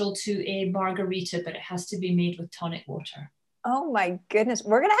partial to a margarita, but it has to be made with tonic water. Oh my goodness.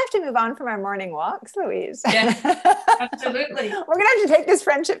 We're going to have to move on from our morning walks, Louise. Yeah, absolutely. We're going to have to take this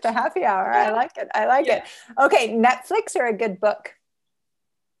friendship to happy hour. Yeah. I like it. Okay, Netflix or a good book?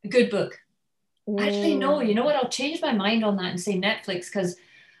 A good book. Actually, no, you know what? I'll change my mind on that and say Netflix, because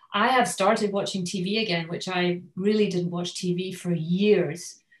I have started watching TV again, which I really didn't watch TV for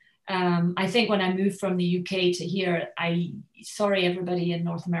years. I think when I moved from the UK to here, sorry everybody in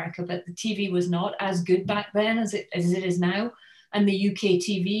North America, but the TV was not as good back then as it is now. And the UK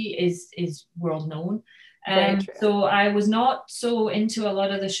TV is world known. So I was not so into a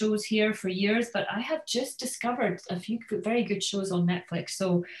lot of the shows here for years, but I have just discovered a few very good shows on Netflix.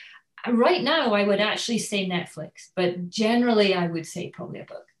 So right now I would actually say Netflix, but generally I would say probably a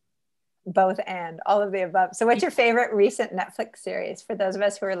book. Both and all of the above. So what's your favorite recent Netflix series for those of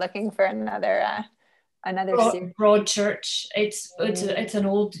us who are looking for another series? Broadchurch. It's an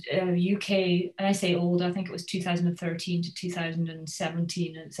old UK, and I say old, I think it was 2013 to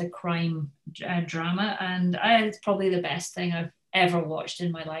 2017. It's a crime drama, and it's probably the best thing I've ever watched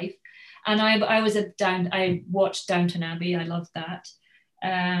in my life. And I watched Downton Abbey. I loved that.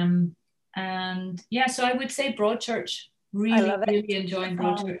 And yeah, so I would say Broadchurch. Really enjoying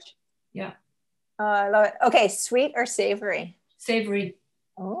Broadchurch. Yeah. I love it. Okay, sweet or savory? Savory.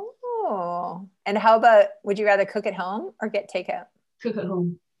 Oh, and how about, would you rather cook at home or get takeout? Cook at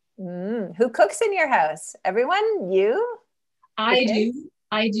home. Who cooks in your house? Everyone? You? I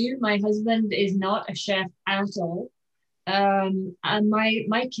do. My husband is not a chef at all. And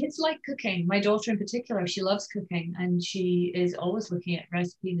my kids like cooking. My daughter in particular, she loves cooking, and she is always looking at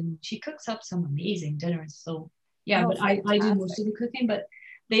recipes, and she cooks up some amazing dinners. So yeah, but I do most of the cooking, but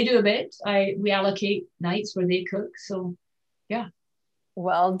they do a bit. We allocate nights where they cook. So yeah.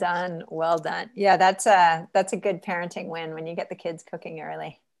 Well done. Well done. Yeah, that's a good parenting win when you get the kids cooking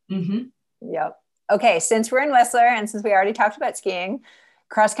early. Mm-hmm. Yep. Okay, since we're in Whistler and since we already talked about skiing,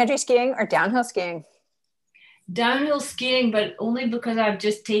 cross-country skiing or downhill skiing? Downhill skiing, but only because I've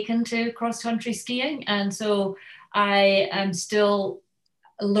just taken to cross-country skiing. And so I am still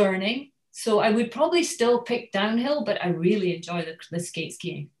learning. So I would probably still pick downhill, but I really enjoy the skate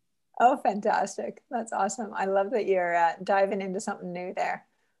skiing. Oh, fantastic. That's awesome. I love that you're diving into something new there.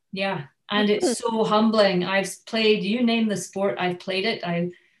 Yeah. And it's so humbling. I've played, you name the sport, I've played it.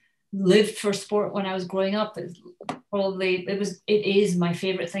 I lived for sport when I was growing up. It is my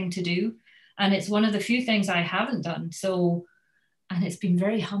favorite thing to do. And it's one of the few things I haven't done. So, and it's been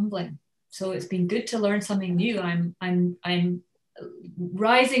very humbling. So it's been good to learn something new. I'm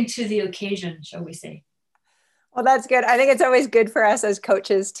rising to the occasion, shall we say. Well, that's good. I think it's always good for us as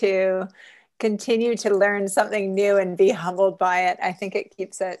coaches to continue to learn something new and be humbled by it. I think it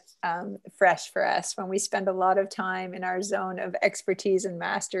keeps it fresh for us when we spend a lot of time in our zone of expertise and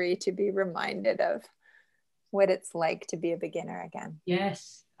mastery, to be reminded of what it's like to be a beginner again.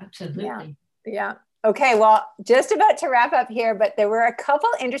 Yes, absolutely. Yeah. Okay, well, just about to wrap up here, but there were a couple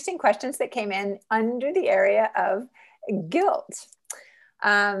interesting questions that came in under the area of guilt.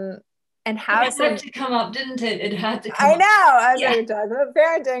 And how it had to come up, didn't it? It had to come I up. know. I was like, talking about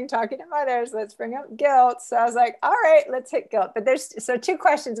parenting, talking to mothers, let's bring up guilt. So I was like, all right, let's hit guilt. But there's so two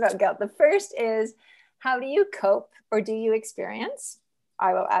questions about guilt. The first is, how do you cope, or do you experience?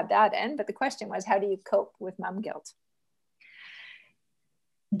 I will add that in. But the question was, how do you cope with mom guilt?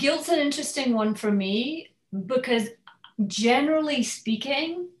 Guilt's an interesting one for me because generally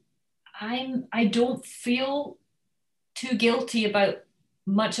speaking, I don't feel too guilty about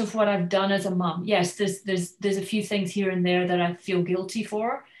much of what I've done as a mom. Yes, there's a few things here and there that I feel guilty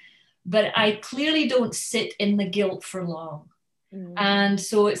for, but I clearly don't sit in the guilt for long. And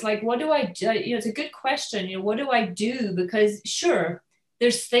so it's like, what do I do? It's a good question. What do I do? Because sure,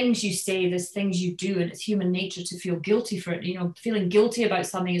 there's things you say, there's things you do, and it's human nature to feel guilty for it. Feeling guilty about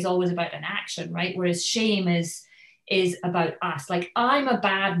something is always about an action, right? Whereas shame is about us. Like, I'm a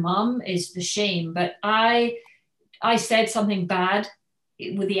bad mom is the shame, but I said something bad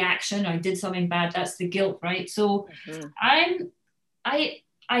with the action, I did something bad, that's the guilt, right? So I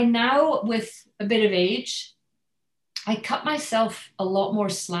now, with a bit of age, I cut myself a lot more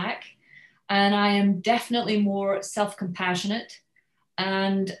slack, and I am definitely more self-compassionate,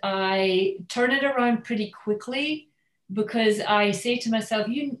 and I turn it around pretty quickly, because I say to myself,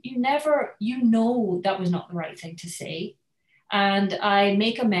 you know that was not the right thing to say, and I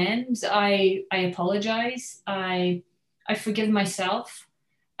make amends. I apologize. I forgive myself,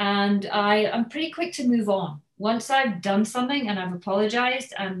 and I'm pretty quick to move on. Once I've done something and I've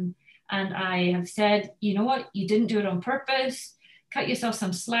apologized, and I have said, you know what, you didn't do it on purpose, cut yourself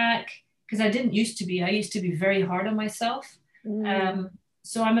some slack, because I didn't used to be. I used to be very hard on myself.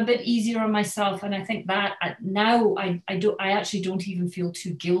 So I'm a bit easier on myself, and I think that now I actually don't even feel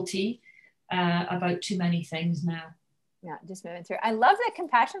too guilty about too many things now. Yeah, just moving through. I love that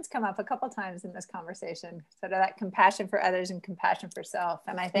compassion's come up a couple of times in this conversation. Sort of that compassion for others and compassion for self.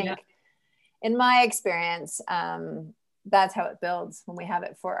 And I think, in my experience, that's how it builds. When we have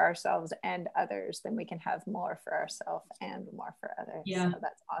it for ourselves and others, then we can have more for ourselves and more for others. Yeah. So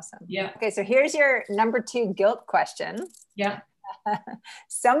that's awesome. Yeah. Okay, so here's your number 2 guilt question. Yeah.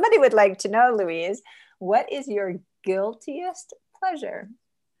 Somebody would like to know, Louise, what is your guiltiest pleasure?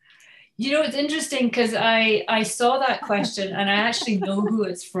 It's interesting because I saw that question, and I actually know who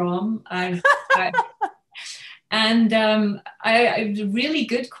it's from. A really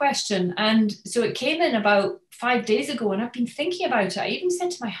good question. And so it came in about 5 days ago, and I've been thinking about it. I even said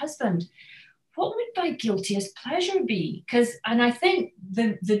to my husband, what would my guiltiest pleasure be? And I think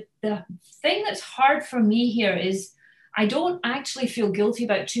the thing that's hard for me here is I don't actually feel guilty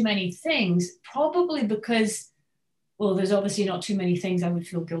about too many things, probably because, well, there's obviously not too many things I would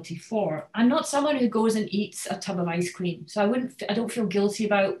feel guilty for. I'm not someone who goes and eats a tub of ice cream. So I don't feel guilty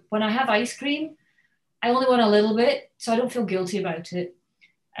about when I have ice cream. I only want a little bit, so I don't feel guilty about it.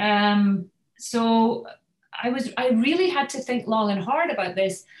 So I really had to think long and hard about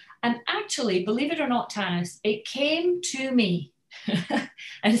this. And actually, believe it or not, Tanis, it came to me,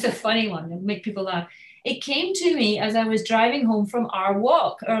 and it's a funny one, it'll make people laugh. It came to me as I was driving home from our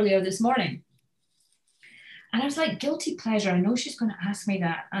walk earlier this morning. And I was like, guilty pleasure. I know she's going to ask me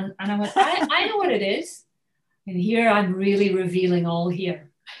that. And I went, I know what it is. And here I'm really revealing all here.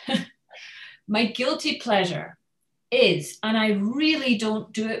 My guilty pleasure is, and I really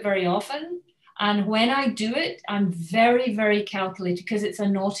don't do it very often. And when I do it, I'm very, very calculated, because it's a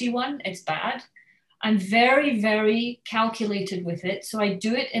naughty one. It's bad. I'm very, very calculated with it. So I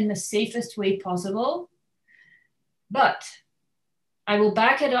do it in the safest way possible. But I will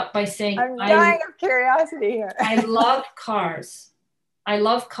back it up by saying, I'm dying of curiosity here. I love cars. I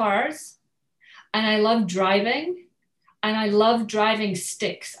love cars, and I love driving, and I love driving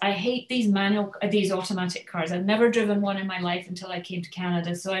sticks. I hate these automatic cars. I've never driven one in my life until I came to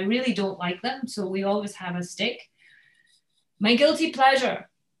Canada, so I really don't like them. So we always have a stick. My guilty pleasure,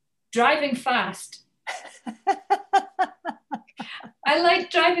 driving fast. I like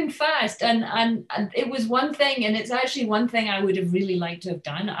driving fast, and it was one thing, and it's actually one thing I would have really liked to have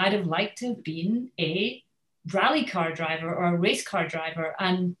done. I'd have liked to have been a rally car driver or a race car driver,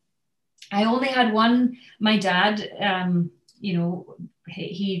 and I only had one. My dad,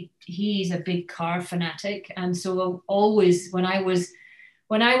 he's a big car fanatic, and so always when I was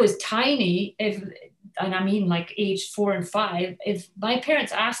tiny, if and I mean like age 4 and 5, if my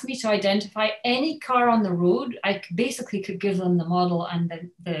parents asked me to identify any car on the road, I basically could give them the model and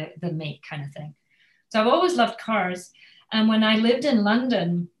the make kind of thing. So I've always loved cars. And when I lived in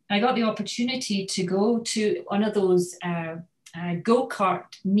London, I got the opportunity to go to one of those go-kart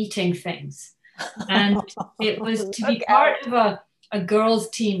meeting things. And it was to be part of a girls'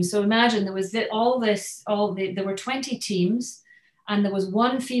 team. So imagine there was there were 20 teams, and there was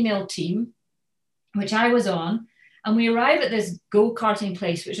one female team, which I was on. And we arrived at this go-karting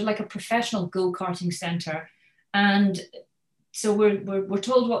place, which is like a professional go-karting center. And so we're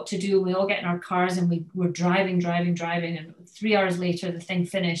told what to do. We all get in our cars and we're driving. And 3 hours later, the thing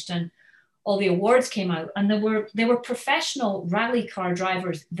finished and all the awards came out. And there were professional rally car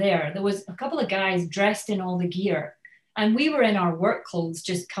drivers there. There was a couple of guys dressed in all the gear. And we were in our work clothes,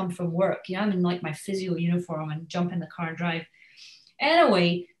 just come from work. You know, I'm in like my physio uniform and jump in the car and drive.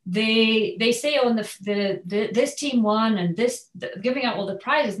 Anyway, they say on this team won and giving out all the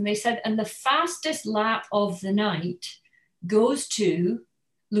prizes. And they said, and the fastest lap of the night goes to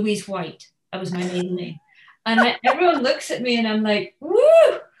Louise White. That was my maiden name. And everyone looks at me and I'm like, woo!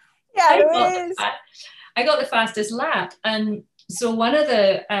 Yeah, Louise. I got the fastest lap. And so one of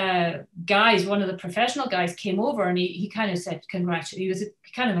the guys, one of the professional guys came over and he kind of said, congratulations. He was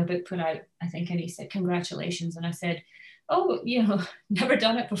kind of a bit put out, I think. And he said, congratulations. And I said, oh, you know, never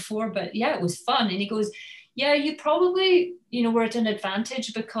done it before, but yeah, it was fun. And he goes, yeah, you probably, you know, were at an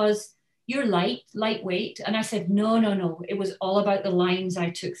advantage because you're lightweight. And I said, no. It was all about the lines I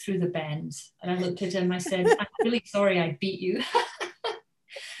took through the bends. And I looked at him, I said, I'm really sorry I beat you.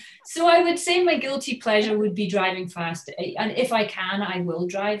 So I would say my guilty pleasure would be driving fast. And if I can, I will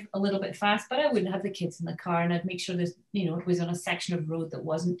drive a little bit fast, but I wouldn't have the kids in the car. And I'd make sure this, you know, it was on a section of road that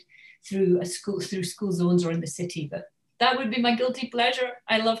wasn't through school zones or in the city. But that would be my guilty pleasure.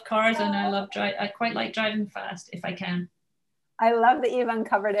 I love cars and I quite like driving fast if I can. I love that you've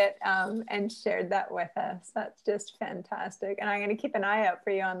uncovered it and shared that with us. That's just fantastic. And I'm going to keep an eye out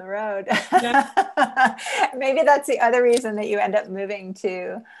for you on the road. Yeah. Maybe that's the other reason that you end up moving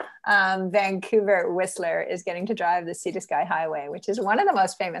to Vancouver Whistler, is getting to drive the Sea to Sky Highway, which is one of the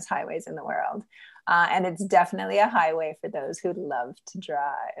most famous highways in the world. And it's definitely a highway for those who love to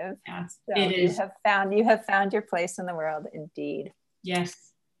drive. Yeah, so it is. You have found your place in the world, indeed. Yes.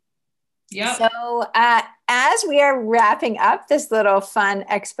 Yeah. So as we are wrapping up this little fun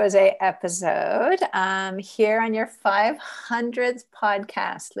expose episode here on your 500th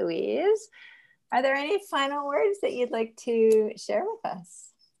podcast, Louise, are there any final words that you'd like to share with us?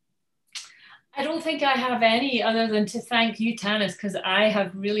 I don't think I have any other than to thank you, Tanis, because I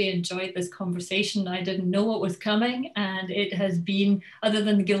have really enjoyed this conversation. I didn't know what was coming, and it has been, other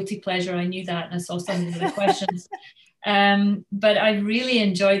than the guilty pleasure, I knew that and I saw some of the questions. But I really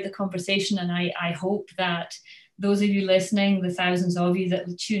enjoyed the conversation, and I hope that those of you listening, the thousands of you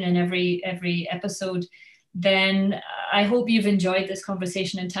that tune in every episode, then I hope you've enjoyed this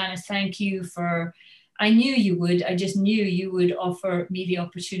conversation. And Tanis, thank you for, I knew you would, I just knew you would offer me the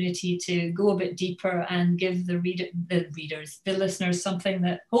opportunity to go a bit deeper and give the listeners something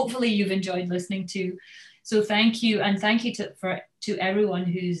that hopefully you've enjoyed listening to. So thank you. And thank you to everyone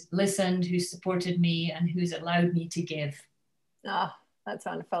who's listened, who's supported me, and who's allowed me to give. Oh, that's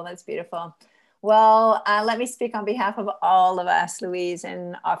wonderful. That's beautiful. Well, let me speak on behalf of all of us, Louise,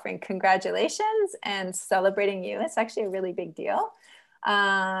 in offering congratulations and celebrating you. It's actually a really big deal.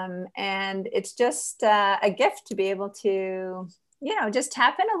 And it's just a gift to be able to, you know, just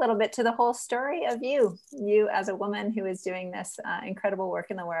tap in a little bit to the whole story of you as a woman who is doing this incredible work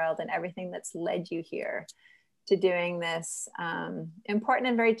in the world, and everything that's led you here to doing this important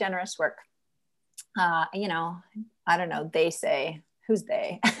and very generous work. You know, I don't know, they say, who's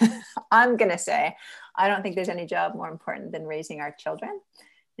they? I'm going to say, I don't think there's any job more important than raising our children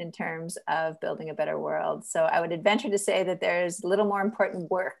in terms of building a better world. So I would venture to say that there's little more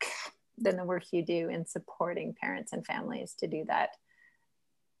important work than the work you do in supporting parents and families to do that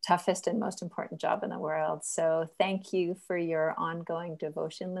toughest and most important job in the world. So thank you for your ongoing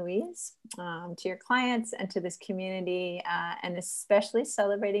devotion, Louise, to your clients and to this community, and especially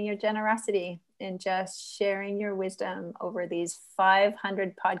celebrating your generosity in just sharing your wisdom over these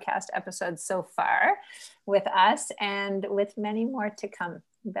 500 podcast episodes so far with us, and with many more to come.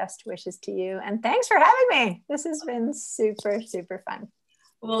 Best wishes to you. And thanks for having me. This has been super, super fun.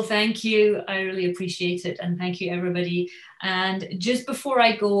 Well, thank you. I really appreciate it. And thank you, everybody. And just before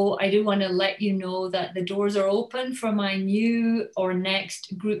I go, I do want to let you know that the doors are open for my new or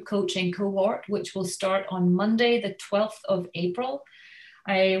next group coaching cohort, which will start on Monday, the 12th of April.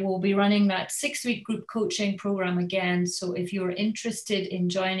 I will be running that 6-week group coaching program again. So if you're interested in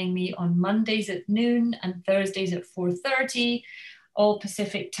joining me on Mondays at noon and Thursdays at 4:30, all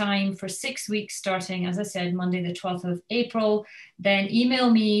Pacific time for 6 weeks, starting, as I said, Monday, the 12th of April, then email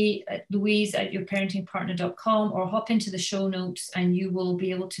me at louise@yourparentingpartner.com or hop into the show notes and you will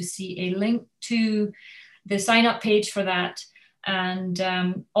be able to see a link to the sign up page for that. And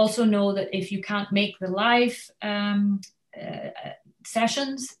also know that if you can't make the live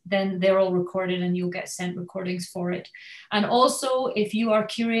sessions, then they're all recorded and you'll get sent recordings for it. And also, if you are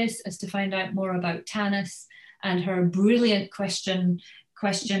curious as to find out more about Tanis and her brilliant question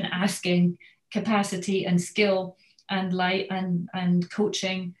asking capacity and skill and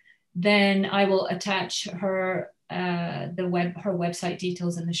coaching, then I will attach her her website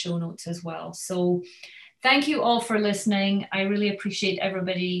details in the show notes as well. So thank you all for listening. I really appreciate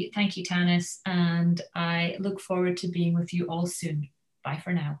everybody. Thank you, Tanis, and I look forward to being with you all soon. Bye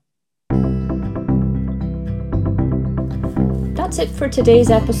for now. That's it for today's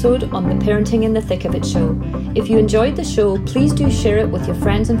episode on the Parenting in the Thick of It show. If you enjoyed the show, please do share it with your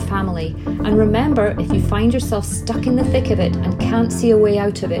friends and family. And remember, if you find yourself stuck in the thick of it and can't see a way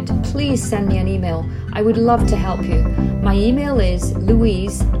out of it, please send me an email. I would love to help you. My email is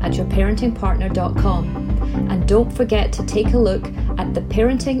louise@yourparentingpartner.com. And don't forget to take a look at the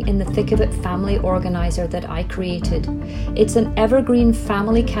Parenting in the Thick of It family organizer that I created. It's an evergreen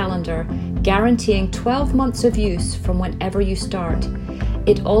family calendar guaranteeing 12 months of use from whenever you start.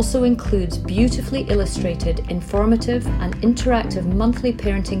 It also includes beautifully illustrated, informative and interactive monthly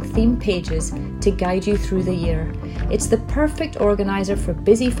parenting theme pages to guide you through the year. It's the perfect organizer for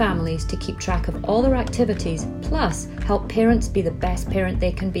busy families to keep track of all their activities, plus help parents be the best parent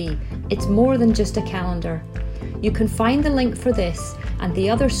they can be. It's more than just a calendar. You can find the link for this and the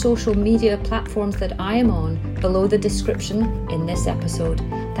other social media platforms that I am on below the description in this episode.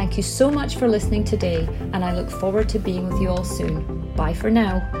 Thank you so much for listening today, and I look forward to being with you all soon. Bye for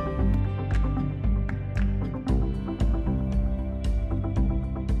now.